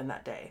that happened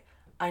that day.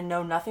 I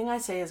know nothing I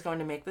say is going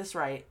to make this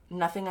right.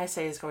 Nothing I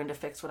say is going to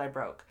fix what I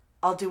broke.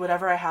 I'll do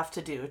whatever I have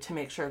to do to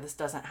make sure this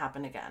doesn't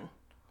happen again.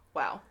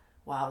 Wow.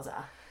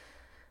 Wowza.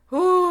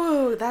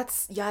 Ooh,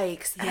 that's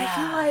yikes. Yeah. And I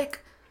feel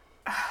like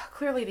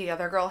clearly the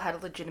other girl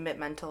had legitimate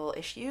mental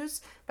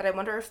issues, but I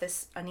wonder if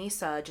this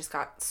Anissa just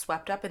got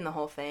swept up in the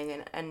whole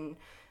thing and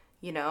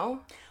you know?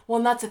 Well,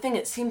 and that's the thing.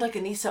 It seemed like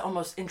Anissa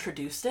almost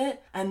introduced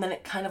it, and then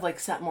it kind of like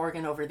sent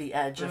Morgan over the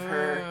edge of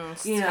her,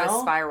 kind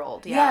of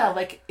spiraled. Yeah,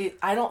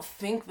 I don't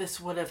think this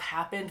would have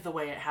happened the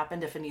way it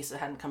happened if Anissa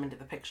hadn't come into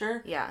the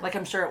picture. Yeah. Like,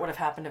 I'm sure it would have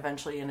happened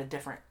eventually in a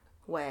different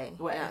way.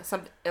 Yeah,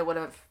 it would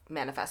have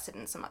manifested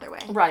in some other way.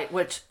 Right,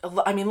 which,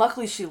 I mean,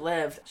 luckily she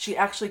lived. She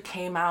actually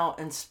came out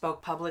and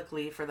spoke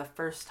publicly for the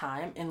first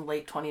time in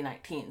late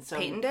 2019. So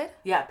Peyton did?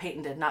 Yeah,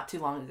 Peyton did, not too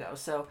long ago.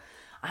 So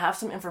I have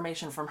some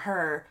information from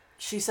her.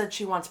 She said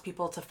she wants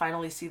people to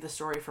finally see the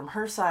story from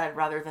her side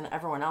rather than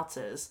everyone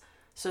else's.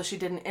 So she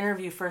did an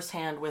interview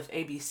firsthand with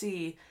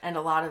ABC, and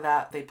a lot of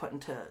that they put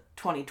into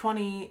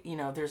 2020. You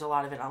know, there's a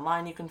lot of it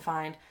online you can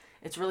find.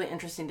 It's really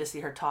interesting to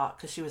see her talk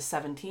because she was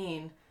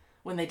 17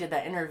 when they did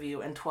that interview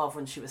and 12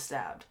 when she was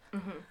stabbed.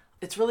 Mm-hmm.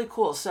 It's really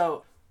cool.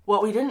 So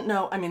what we didn't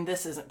know, I mean,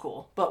 this isn't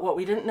cool, but what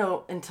we didn't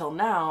know until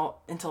now,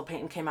 until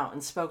Peyton came out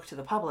and spoke to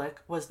the public,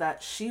 was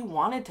that she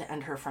wanted to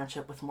end her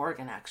friendship with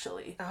Morgan,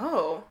 actually.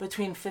 Oh.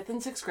 Between 5th and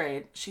 6th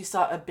grade, she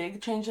saw a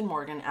big change in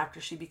Morgan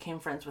after she became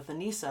friends with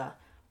Anissa,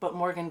 but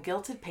Morgan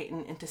guilted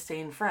Peyton into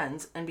staying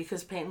friends, and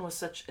because Peyton was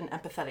such an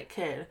empathetic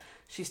kid,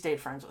 she stayed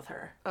friends with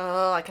her.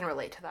 Oh, I can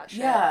relate to that shit.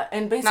 Yeah,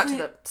 and basically...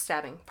 Not to the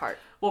stabbing part.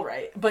 Well,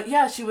 right. But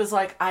yeah, she was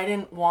like, I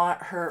didn't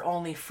want her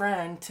only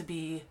friend to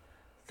be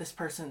this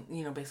person,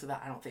 you know, basically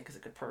that I don't think is a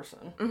good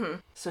person. Mm-hmm.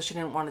 So she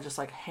didn't want to just,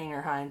 like, hang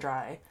her high and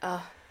dry.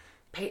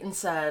 Peyton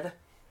said,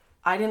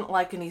 I didn't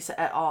like Anissa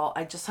at all.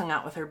 I just hung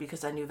out with her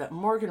because I knew that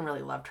Morgan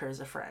really loved her as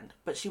a friend.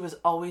 But she was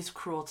always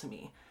cruel to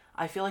me.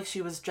 I feel like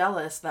she was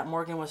jealous that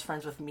Morgan was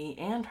friends with me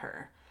and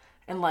her.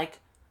 And, like,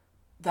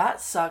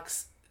 that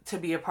sucks to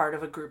be a part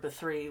of a group of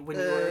 3 when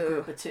you were a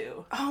group of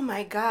 2. Oh,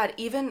 my God.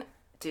 Even,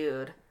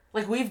 dude...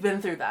 Like, we've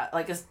been through that.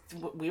 Like, as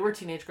we were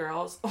teenage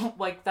girls.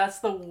 Like, that's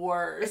the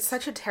worst. It's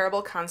such a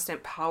terrible,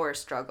 constant power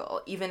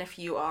struggle, even if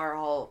you are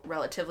all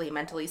relatively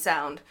mentally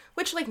sound,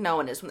 which, like, no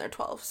one is when they're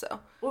 12,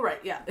 so. Well, right,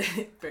 yeah.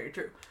 Very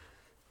true.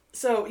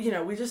 So, you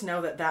know, we just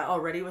know that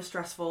already was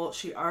stressful.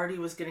 She already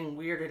was getting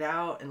weirded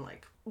out and,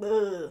 like,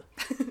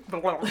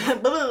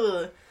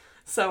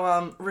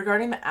 So,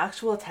 regarding the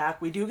actual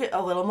attack, we do get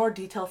a little more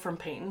detail from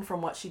Peyton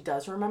from what she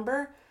does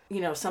remember.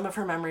 You know, some of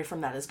her memory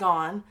from that is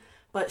gone.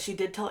 But she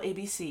did tell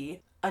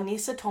ABC,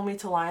 Anissa told me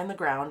to lie on the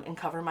ground and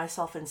cover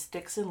myself in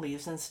sticks and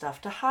leaves and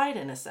stuff to hide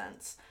in a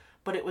sense.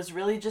 But it was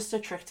really just a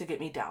trick to get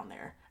me down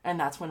there. And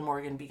that's when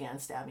Morgan began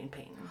stabbing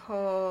Peyton.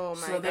 Oh,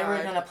 my God. So they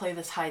were going to play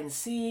this hide and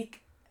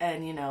seek.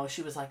 And, you know,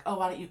 she was like, oh,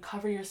 why don't you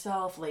cover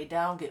yourself, lay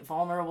down, get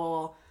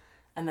vulnerable.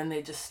 And then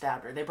they just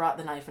stabbed her. They brought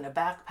the knife in a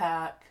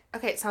backpack.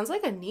 Okay, it sounds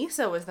like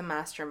Anissa was the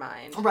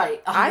mastermind.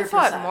 Right, 100%. I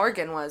thought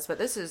Morgan was, but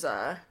this is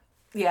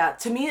Yeah,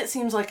 to me it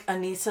seems like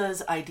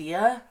Anissa's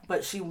idea,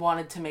 but she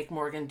wanted to make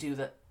Morgan do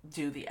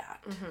the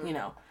act, you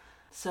know.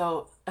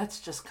 So that's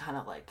just kind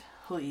of like,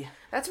 hooey.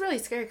 That's really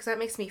scary because that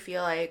makes me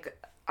feel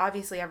like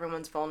obviously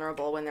everyone's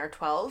vulnerable when they're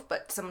 12,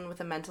 but someone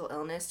with a mental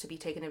illness to be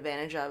taken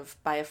advantage of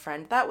by a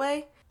friend that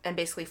way and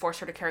basically force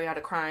her to carry out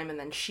a crime, and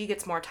then she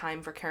gets more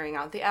time for carrying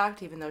out the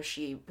act even though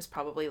she was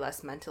probably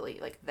less mentally,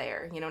 like,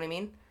 there. You know what I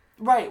mean?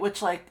 Right,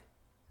 which, like,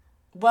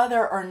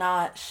 whether or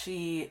not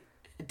she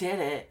did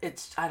it,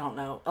 it's, I don't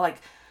know, like,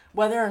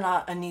 whether or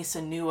not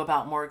Anissa knew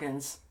about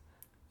Morgan's,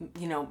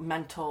 you know,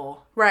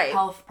 mental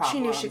health problems. She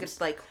knew she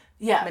could, like,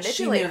 manipulate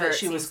she knew her, that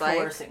she was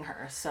coercing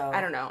her, so. I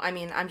don't know. I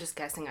mean, I'm just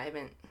guessing. I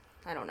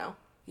don't know.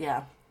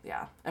 Yeah.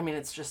 I mean,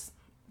 it's just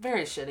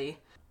very shitty.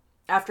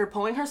 After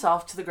pulling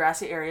herself to the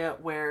grassy area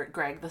where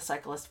Greg, the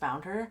cyclist,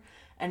 found her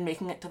and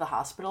making it to the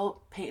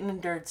hospital, Peyton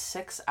endured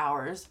 6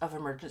 hours of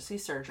emergency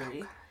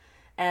surgery.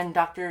 And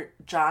Dr.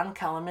 John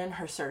Kellerman,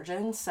 her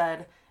surgeon,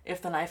 said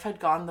if the knife had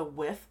gone the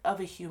width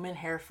of a human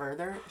hair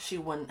further, she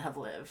wouldn't have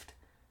lived.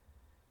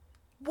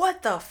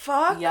 What the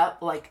fuck?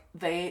 Yep, like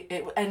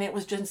it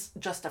was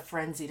just a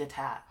frenzied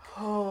attack.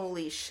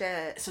 Holy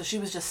shit. So she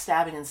was just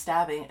stabbing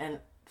and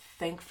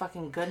thank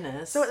fucking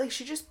goodness. So like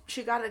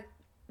she got a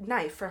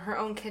knife from her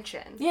own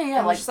kitchen. Yeah,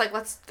 and was just like,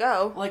 let's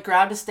go. Like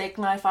grabbed a steak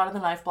knife out of the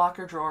knife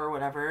blocker drawer or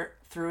whatever,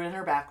 threw it in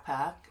her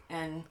backpack,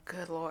 and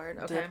good Lord,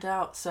 okay. Dipped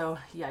out. So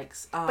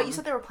yikes. But you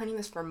said they were planning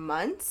this for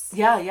months?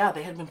 Yeah,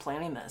 they had been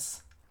planning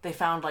this. They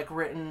found like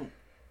written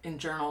in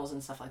journals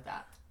and stuff like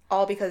that.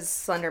 All because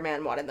Slender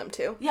Man wanted them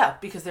to? Yeah,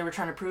 because they were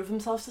trying to prove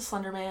themselves to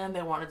Slender Man.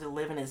 They wanted to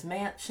live in his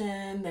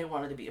mansion. They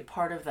wanted to be a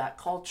part of that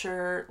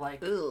culture.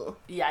 Like, ooh,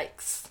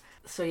 yikes.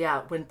 So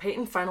yeah, when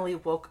Peyton finally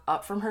woke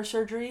up from her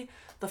surgery,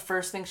 the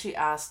first thing she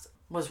asked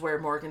was where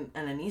Morgan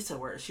and Anissa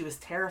were. She was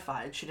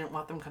terrified. She didn't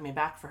want them coming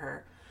back for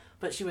her.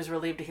 But she was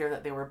relieved to hear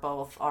that they were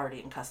both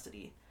already in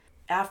custody.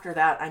 After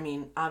that, I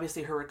mean,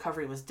 obviously her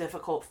recovery was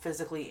difficult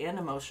physically and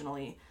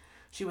emotionally.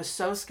 She was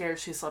so scared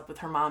she slept with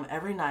her mom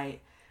every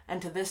night.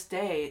 And to this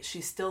day,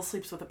 she still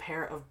sleeps with a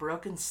pair of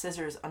broken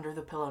scissors under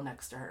the pillow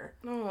next to her.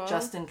 Aww.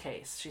 Just in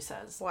case, she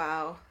says.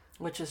 Wow.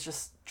 Which is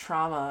just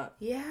trauma.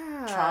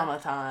 Yeah. Trauma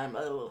time.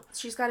 Ugh.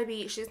 She's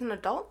an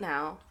adult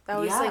now.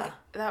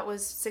 That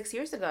was 6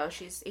 years ago.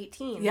 She's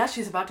 18. Yeah,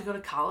 she's about to go to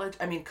college.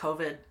 I mean,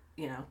 COVID,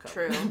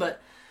 True.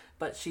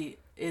 but she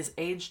is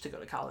aged to go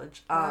to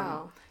college.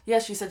 Wow. Yeah,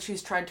 she said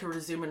she's tried to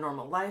resume a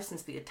normal life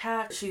since the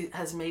attack. She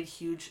has made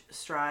huge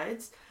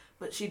strides.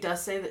 But she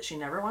does say that she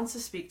never wants to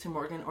speak to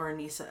Morgan or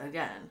Anissa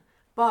again.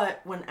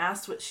 But when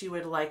asked what she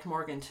would like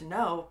Morgan to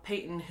know,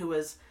 Peyton, who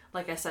was,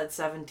 like I said,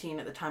 17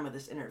 at the time of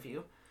this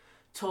interview,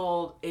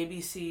 told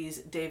ABC's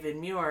David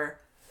Muir,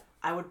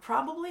 I would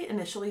probably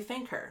initially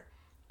thank her.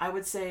 I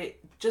would say,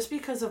 just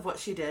because of what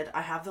she did,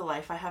 I have the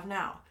life I have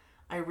now.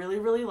 I really,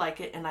 really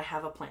like it, and I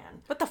have a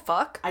plan. What the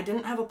fuck? I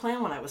didn't have a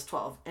plan when I was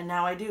 12, and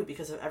now I do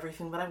because of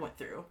everything that I went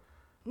through.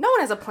 No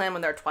one has a plan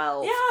when they're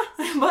 12.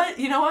 Yeah, but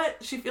you know what?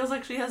 She feels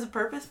like she has a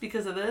purpose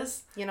because of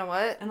this. You know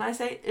what? And I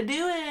say,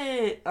 do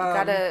it.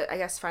 Gotta, I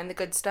guess, find the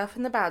good stuff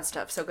and the bad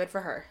stuff. So good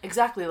for her.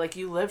 Exactly. Like,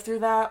 you lived through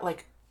that.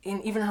 Like,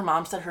 even her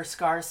mom said her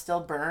scars still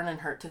burn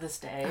and hurt to this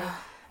day.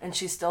 And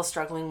she's still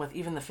struggling with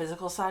even the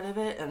physical side of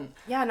it. And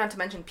yeah, not to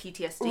mention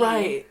PTSD.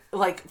 right.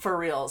 Like, for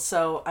real.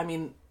 So, I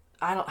mean,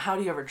 how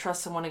do you ever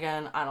trust someone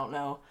again? I don't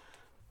know.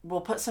 We'll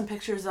put some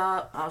pictures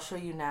up. I'll show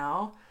you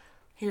now.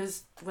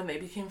 Here's when they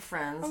became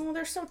friends. Oh,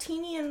 they're so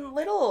teeny and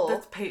little.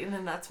 That's Peyton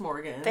and that's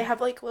Morgan. They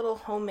have like little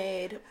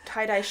homemade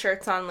tie-dye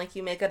shirts on like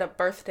you make at a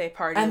birthday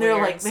party. And when they're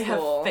you're like, in they have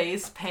school.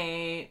 face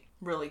paint.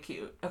 Really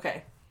cute.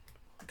 Okay.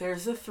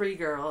 There's the three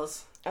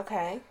girls.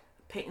 Okay.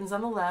 Peyton's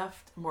on the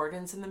left,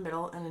 Morgan's in the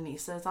middle, and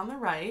Anissa is on the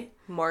right.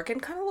 Morgan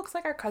kind of looks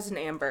like our cousin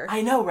Amber.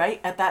 I know,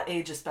 right? At that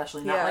age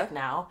especially, not Yeah. like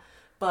now.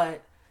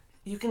 But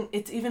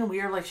it's even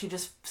weird, like she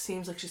just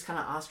seems like she's kind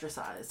of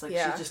ostracized. Like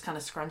Yeah. she just kind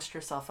of scrunched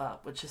herself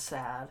up, which is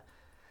sad.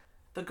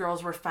 The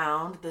girls were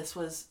found. This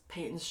was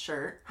Peyton's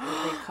shirt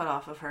that they cut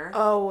off of her.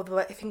 Oh,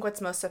 I think what's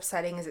most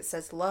upsetting is it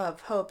says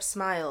love, hope,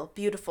 smile,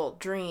 beautiful,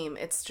 dream.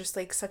 It's just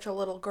like such a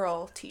little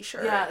girl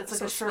t-shirt. Yeah, it's like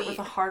so a shirt sweet.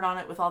 with a heart on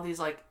it with all these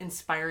like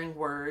inspiring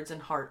words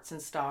and hearts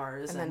and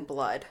stars. And then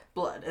blood.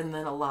 Blood, and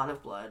then a lot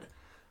of blood.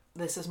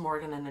 This is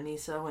Morgan and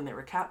Anissa when they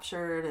were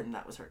captured, and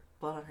that was her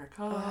blood on her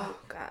coat. Oh,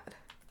 God.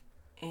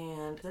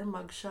 And their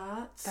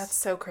mugshots. That's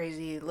so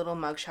crazy. Little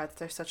mugshots.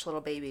 They're such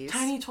little babies.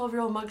 Tiny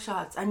 12-year-old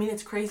mugshots. I mean,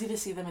 it's crazy to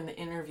see them in the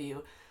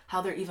interview,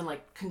 how they're even,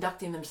 like,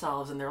 conducting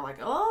themselves, and they're like,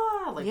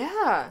 oh, like,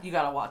 Yeah. you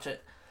gotta watch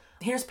it.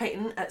 Here's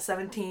Peyton at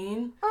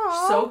 17.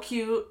 Aw. So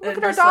cute. Look and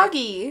at her just, like,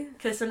 doggy.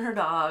 kissing her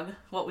dog,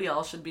 what we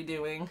all should be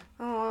doing.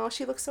 Oh,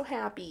 she looks so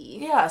happy.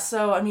 Yeah,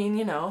 so, I mean,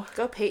 you know,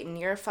 Go Peyton.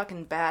 You're a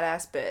fucking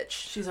badass bitch.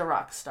 she's a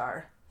rock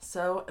star.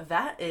 So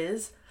that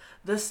is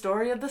the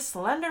story of the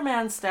Slender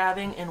Man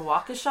stabbing in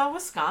Waukesha,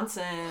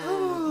 Wisconsin.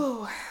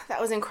 Ooh,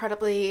 that was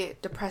incredibly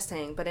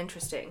depressing, but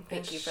interesting.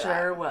 Thank you for that.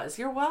 Sure was.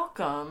 You're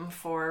welcome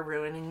for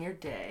ruining your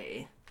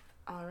day.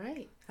 All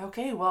right.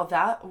 Okay, well,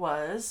 that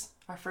was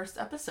our first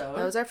episode.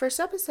 That was our first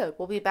episode.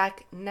 We'll be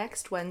back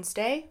next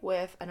Wednesday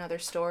with another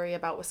story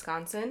about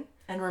Wisconsin.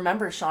 And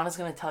remember, Sean is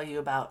going to tell you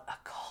about a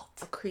cult.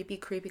 A creepy,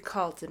 creepy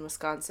cult in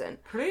Wisconsin.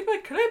 Creepy,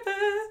 creepy.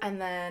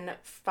 And then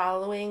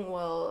following,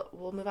 we'll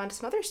move on to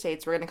some other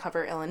states. We're going to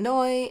cover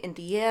Illinois,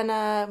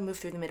 Indiana, move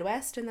through the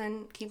Midwest, and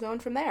then keep going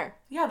from there.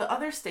 Yeah, the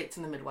other states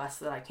in the Midwest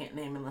that I can't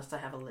name unless I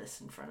have a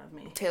list in front of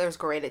me. Taylor's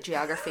great at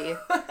geography.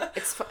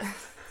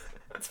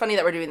 It's funny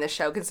that we're doing this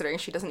show considering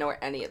she doesn't know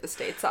where any of the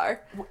states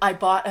are. I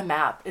bought a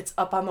map. It's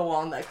up on the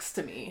wall next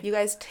to me. You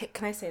guys,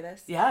 can I say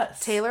this? Yes.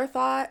 Taylor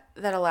thought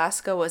that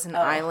Alaska was an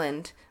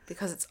island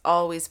because it's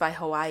always by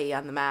Hawaii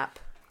on the map.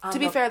 To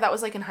be fair, that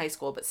was like in high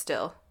school, but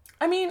still.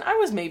 I mean, I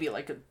was maybe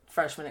like a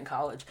freshman in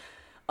college.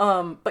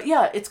 But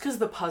yeah, it's because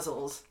the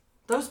puzzles.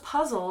 Those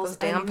puzzles Those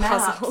damn and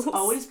maps puzzles.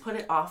 always put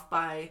it off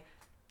by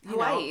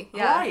Hawaii,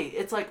 yeah. Hawaii.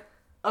 It's like,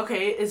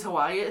 okay, is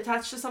Hawaii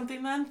attached to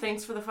something then?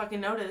 Thanks for the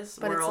fucking notice,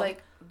 But world. it's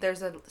like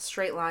there's a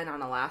straight line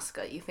on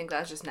Alaska. You think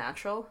that's just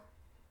natural?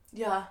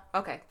 Yeah.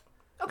 Okay,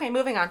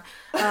 moving on.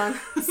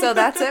 So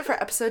that's it for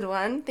episode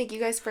 1. Thank you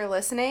guys for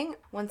listening.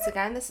 Once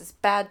again, this is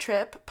Bad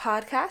Trip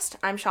Podcast.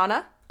 I'm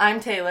Shauna. I'm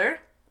Taylor.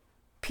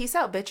 Peace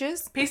out,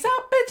 bitches. Peace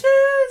out,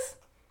 bitches!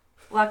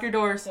 Lock your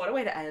doors. What a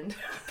way to end.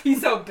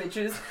 Peace out,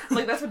 bitches.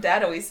 Like, that's what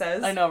Dad always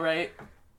says. I know, right?